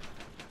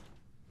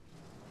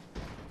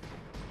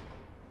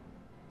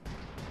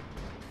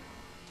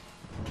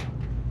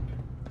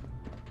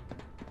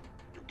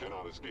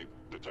cannot escape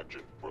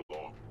detection for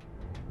long.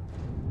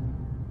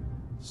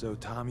 So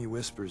Tommy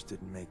Whispers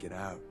didn't make it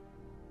out.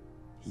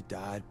 He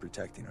died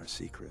protecting our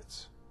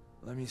secrets.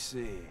 Let me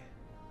see.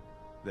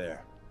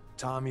 There.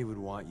 Tommy would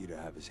want you to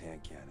have his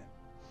hand cannon.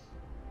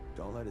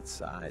 Don't let its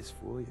size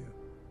fool you.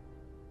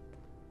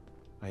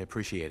 I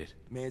appreciate it.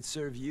 May it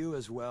serve you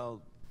as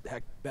well,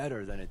 heck,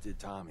 better than it did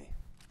Tommy.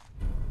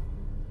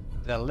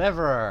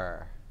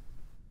 Deliverer.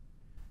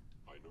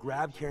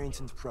 Grab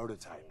Carrington's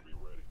prototype.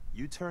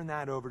 You turn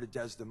that over to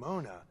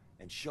Desdemona,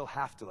 and she'll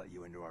have to let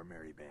you into our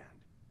merry band.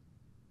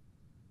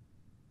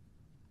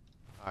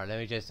 Alright, let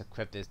me just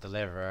equip this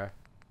deliverer.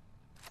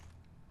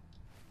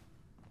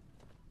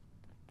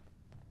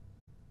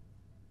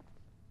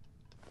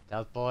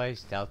 Stealth boy,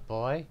 stealth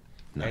boy.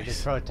 There's this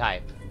Nice.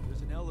 prototype.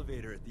 There's an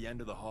elevator at the end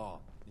of the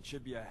hall. It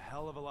should be a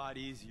hell of a lot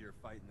easier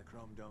fighting the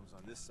chrome domes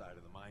on this side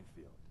of the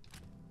minefield.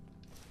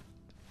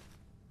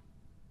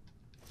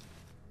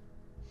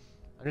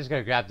 I'm just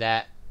gonna grab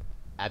that.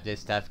 Add this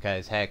stuff,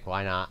 cause heck,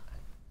 why not?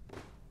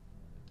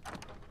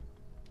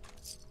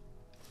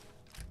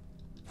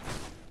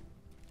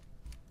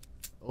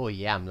 Oh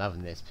yeah, I'm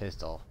loving this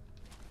pistol.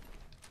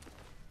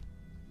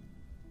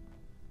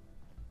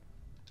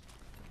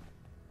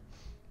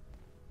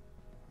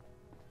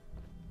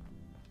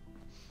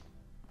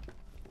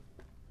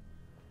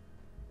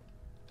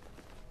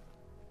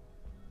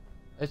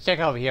 Let's check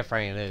over here for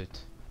any loot.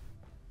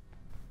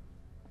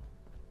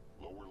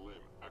 Lower limb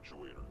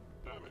actuator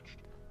damaged.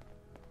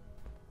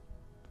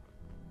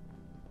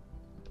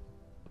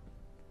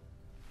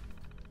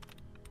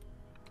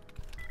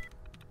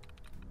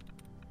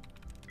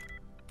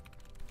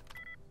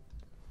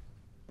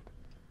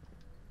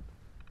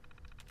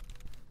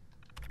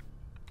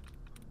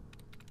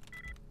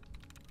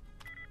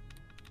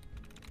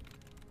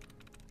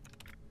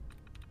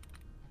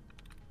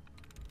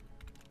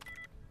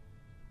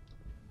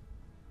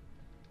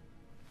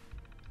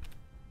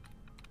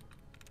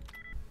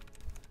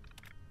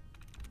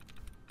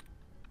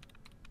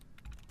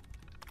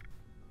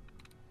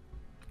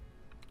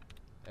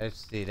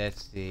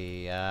 Let's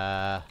see,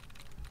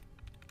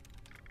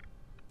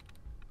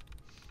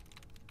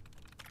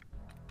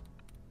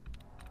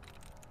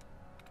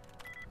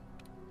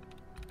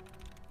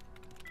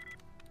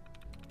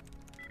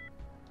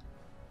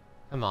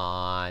 come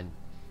on.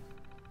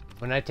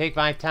 When I take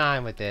my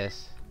time with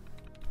this.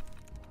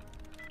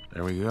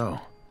 There we go.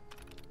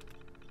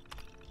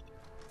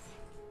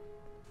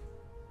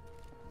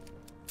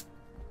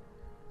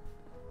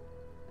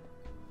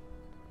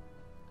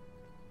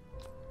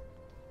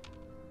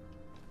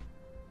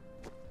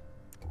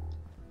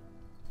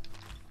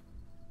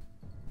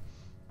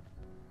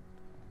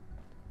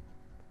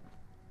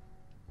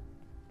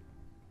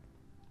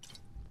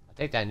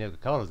 Take that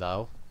Nuka-Cola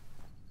though.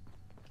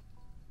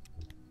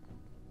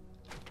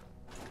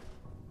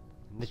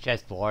 The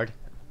chessboard.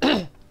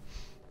 Come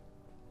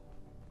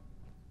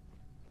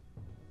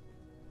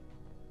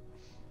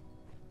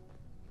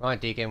on,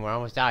 Deacon, we're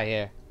almost out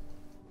here.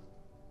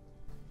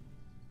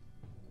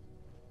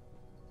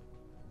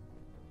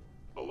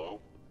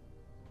 Hello?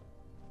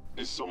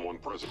 Is someone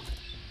present?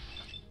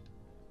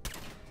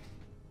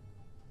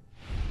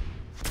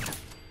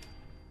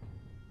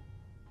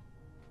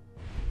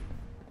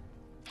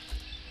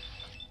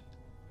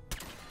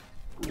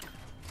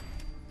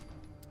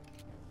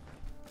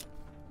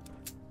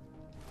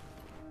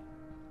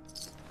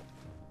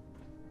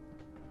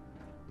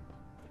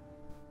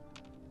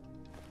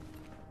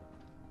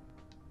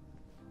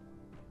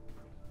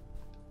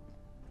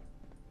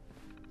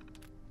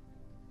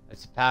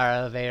 It's a power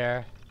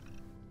elevator.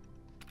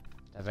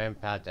 The very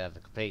proud to have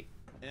the complete.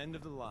 End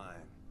of the line.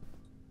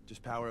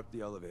 Just power up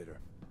the elevator.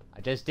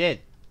 I just did.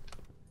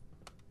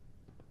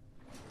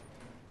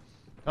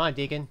 Come on,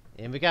 Deacon.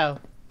 In we go.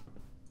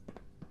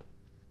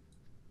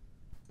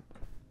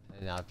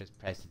 And I'll just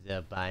press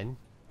the button.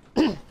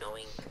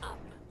 Going up.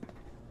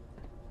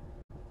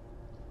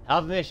 Hell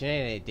of a mission,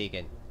 ain't it,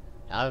 Deacon?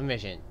 Hell of a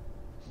mission.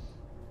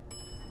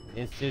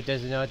 The Institute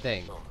doesn't know a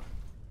thing.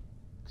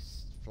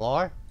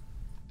 Floor?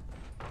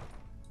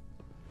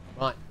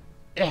 Come on.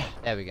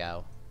 There we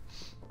go.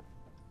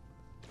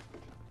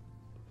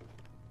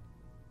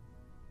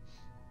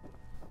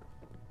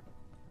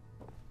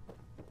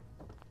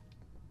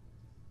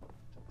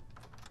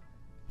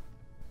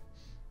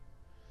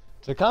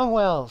 To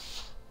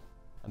Commonwealth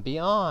and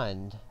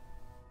beyond.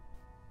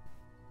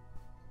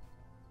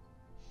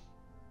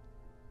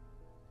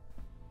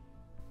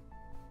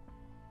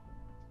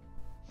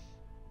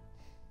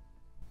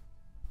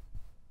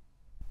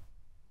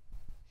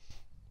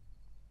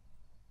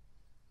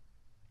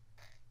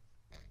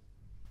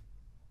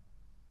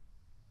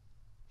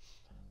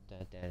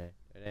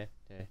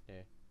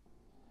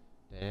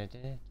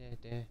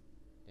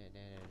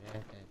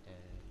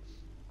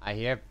 I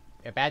hear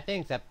bad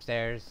things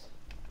upstairs.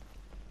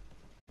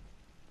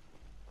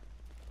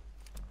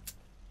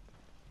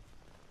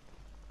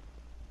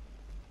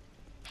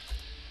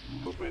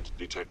 Movement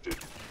detected.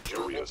 Movement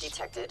Curious.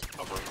 detected.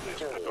 Upper lip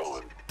Curious.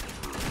 gone.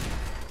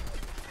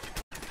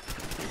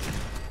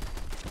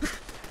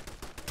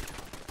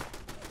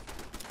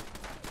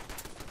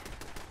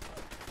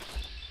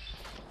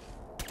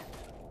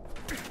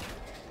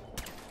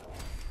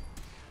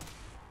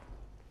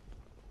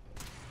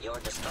 Your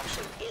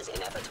destruction is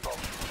inevitable.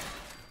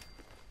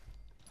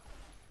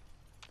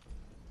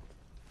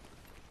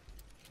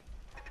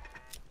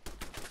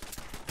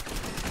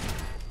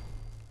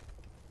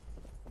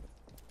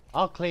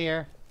 All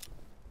clear.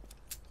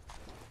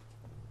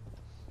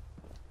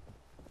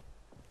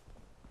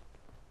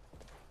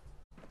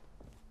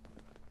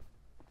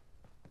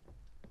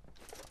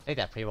 Take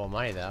that free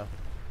money though.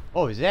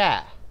 What was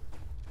that?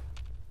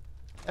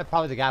 That's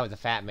probably the guy with the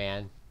fat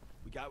man.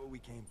 We got what we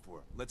came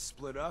for. Let's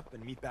split up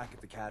and meet back at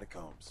the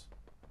catacombs.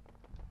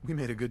 We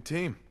made a good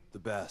team. The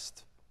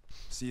best.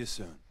 See you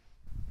soon.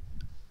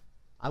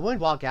 I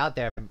wouldn't walk out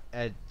there,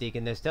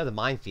 Deacon. There's still the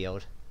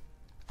minefield.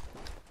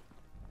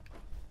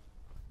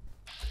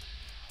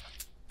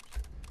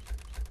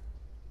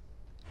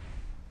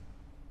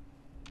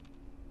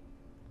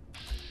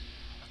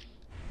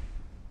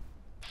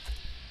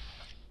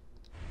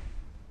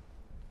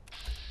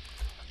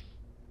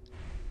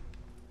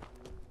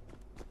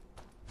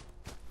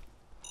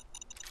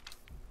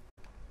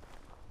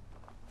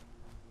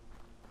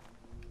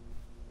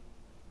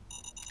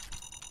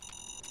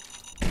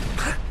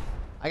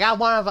 I got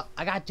one of them.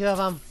 I got two of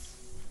them.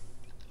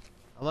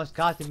 Almost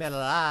cost me my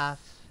life.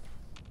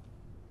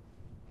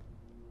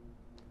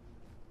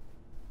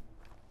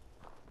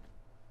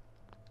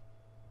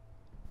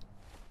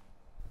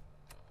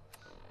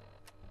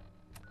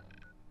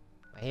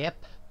 My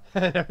hip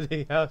and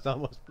everything else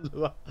almost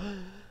blew up.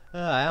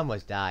 I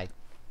almost died.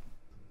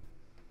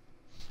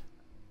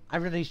 I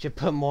really should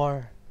put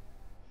more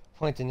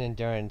points in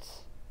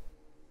endurance.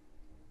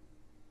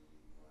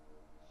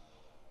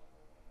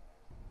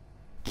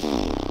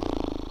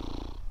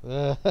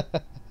 Kind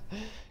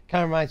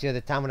of reminds you of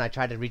the time when I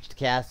tried to reach the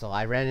castle.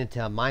 I ran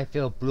into a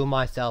minefield, blew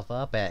myself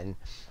up, and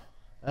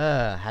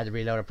had to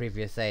reload a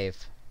previous save.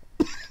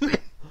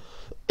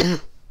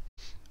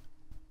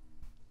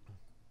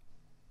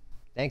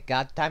 Thank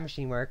God the time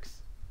machine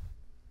works.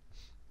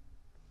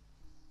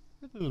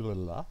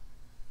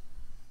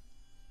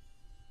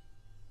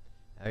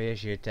 Every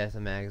issue your Tesla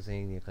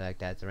magazine, you collect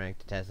that to rank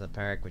the Tesla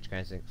perk, which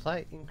grants a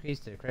slight increase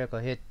to the critical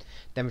hit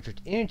damage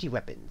with energy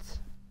weapons.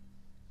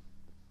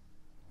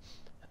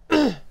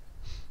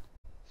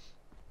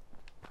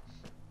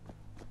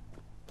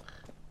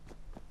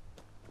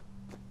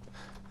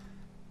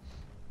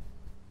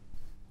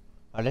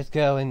 Alright, let's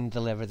go and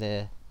deliver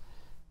the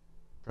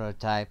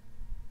prototype.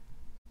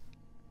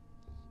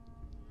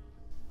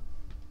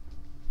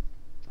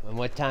 And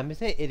what time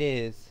is it? It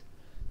is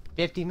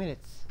 50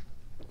 minutes.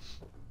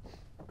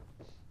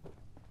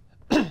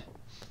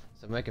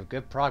 So making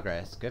good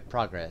progress. Good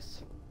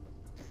progress.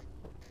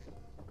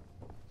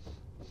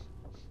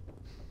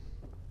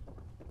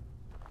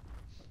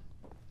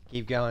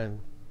 Keep going.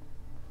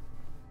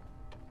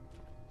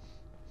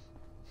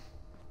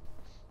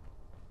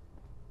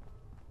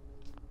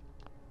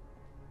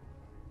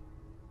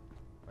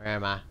 Where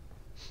am I?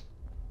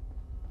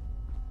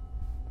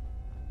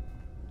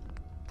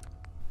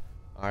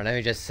 Alright, let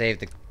me just save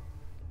the...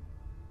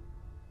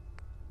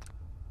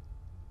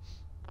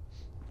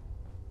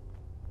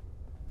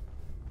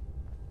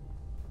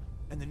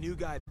 And the new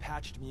guy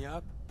patched me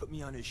up, put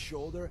me on his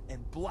shoulder,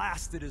 and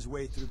blasted his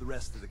way through the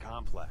rest of the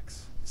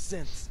complex.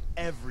 Synths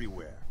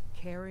everywhere.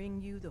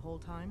 Carrying you the whole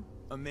time?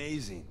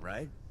 Amazing,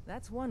 right?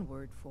 That's one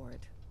word for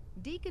it.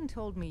 Deacon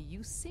told me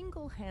you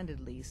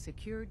single-handedly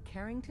secured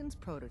Carrington's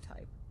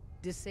prototype,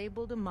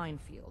 disabled a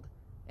minefield,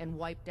 and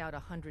wiped out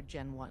 100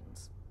 Gen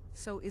 1s.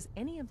 So is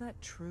any of that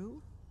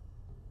true?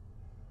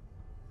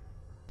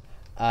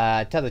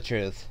 Tell the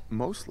truth.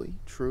 Mostly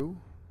true,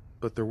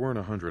 but there weren't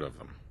 100 of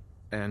them.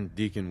 And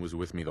Deacon was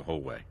with me the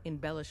whole way.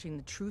 Embellishing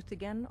the truth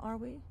again, are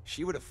we?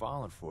 She would have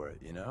fallen for it,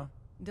 you know?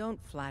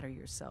 Don't flatter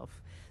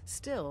yourself.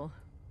 Still,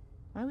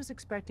 I was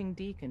expecting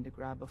Deacon to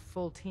grab a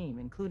full team,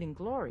 including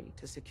Glory,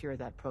 to secure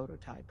that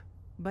prototype.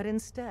 But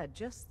instead,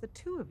 just the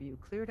two of you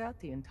cleared out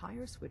the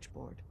entire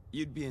switchboard.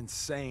 You'd be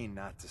insane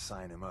not to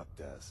sign him up,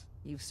 Des.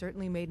 You've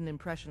certainly made an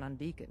impression on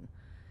Deacon.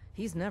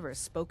 He's never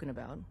spoken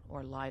about,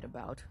 or lied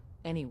about,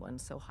 anyone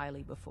so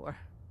highly before.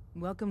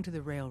 Welcome to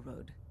the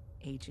Railroad,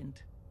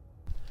 Agent.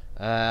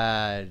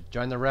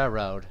 Join the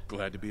railroad.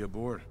 Glad to be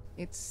aboard.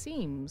 It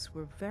seems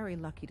we're very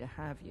lucky to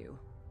have you.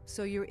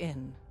 So you're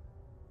in.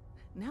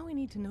 Now we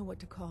need to know what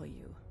to call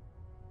you.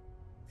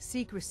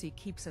 Secrecy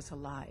keeps us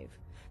alive.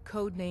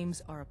 Code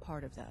names are a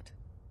part of that.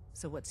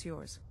 So what's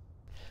yours?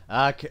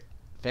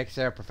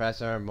 Fixer,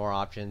 Professor, more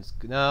options.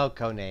 No,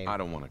 codename. I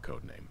don't want a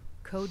code name.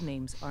 Code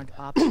names aren't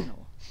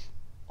optional.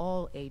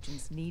 All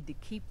agents need to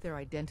keep their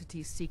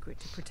identities secret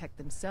to protect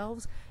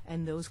themselves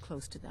and those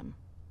close to them.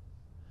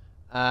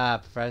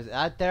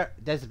 Professor,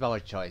 there's a better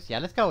choice. Yeah,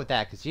 let's go with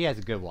that, because she has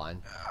a good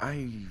one.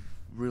 I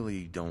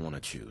really don't want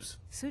to choose.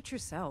 Suit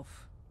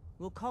yourself.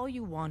 We'll call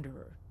you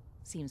Wanderer.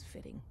 Seems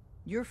fitting.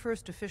 Your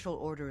first official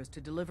order is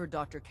to deliver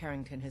Dr.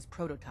 Carrington his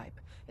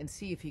prototype, and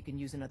see if he can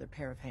use another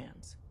pair of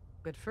hands.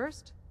 But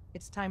first,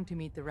 it's time to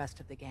meet the rest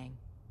of the gang.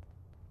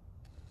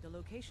 The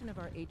location of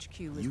our HQ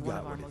is one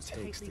of our most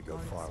tightly guarded secrets. You got what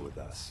it takes to go far with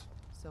us.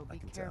 So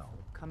be careful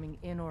coming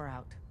in or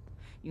out.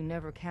 You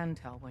never can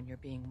tell when you're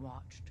being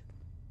watched.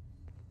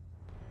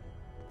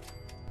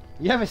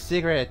 You have a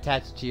cigarette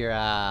attached to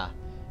your,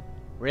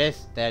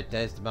 wrist there,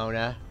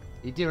 Desdemona.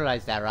 You do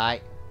realize that,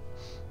 right?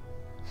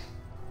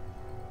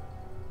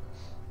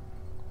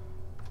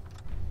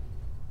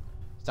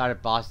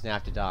 Started Boston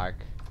after dark.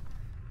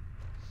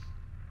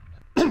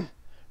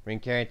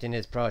 Bring Carrington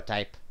his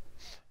prototype.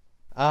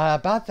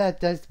 About that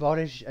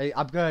Desdemona,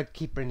 I'm gonna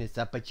keep bringing this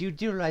up, but you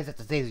do realize that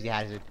the safety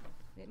hazard.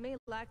 It may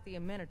lack the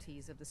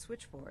amenities of the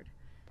switchboard,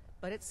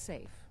 but it's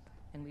safe,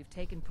 and we've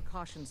taken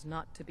precautions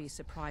not to be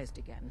surprised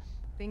again.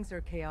 Things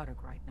are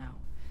chaotic right now,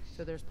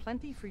 so there's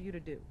plenty for you to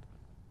do.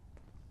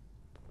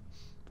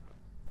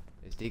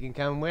 Is Deacon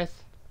coming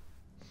with?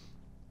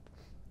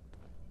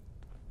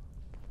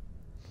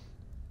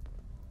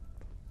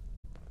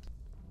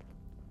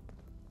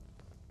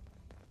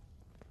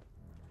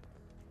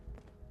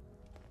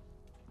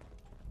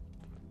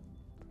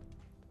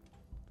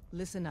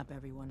 Listen up,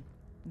 everyone.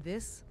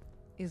 This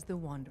is the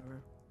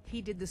Wanderer.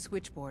 He did the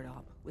switchboard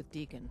op with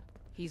Deacon.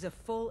 He's a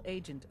full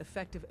agent,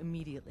 effective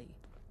immediately.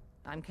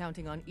 I'm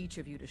counting on each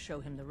of you to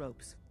show him the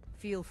ropes.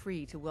 Feel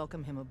free to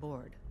welcome him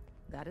aboard.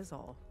 That is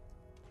all.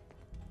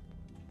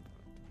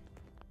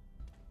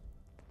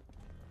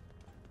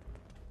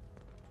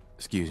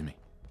 Excuse me.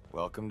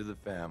 Welcome to the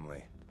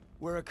family.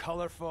 We're a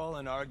colorful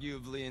and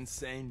arguably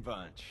insane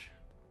bunch.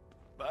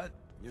 But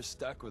you're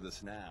stuck with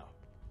us now.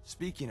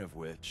 Speaking of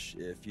which,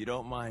 if you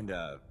don't mind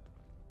a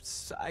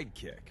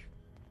sidekick,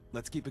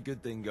 let's keep a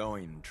good thing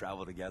going and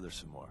travel together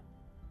some more.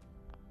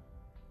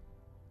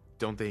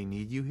 Don't they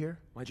need you here?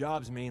 My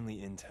job's mainly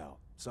intel,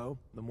 so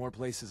the more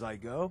places I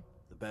go,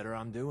 the better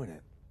I'm doing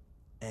it.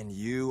 And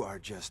you are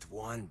just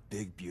one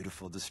big,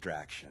 beautiful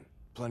distraction.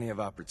 Plenty of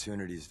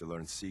opportunities to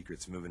learn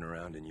secrets moving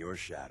around in your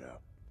shadow.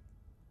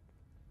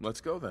 Let's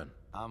go then.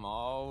 I'm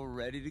all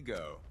ready to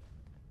go.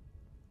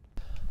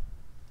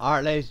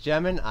 Alright, ladies and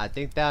gentlemen, I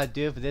think that'll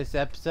do it for this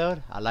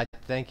episode. I'd like to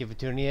thank you for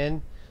tuning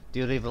in.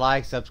 Do leave a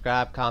like,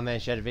 subscribe,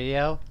 comment, share the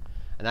video.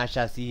 And I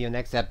shall see you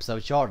next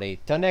episode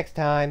shortly. Till next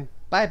time,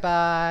 bye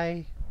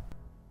bye.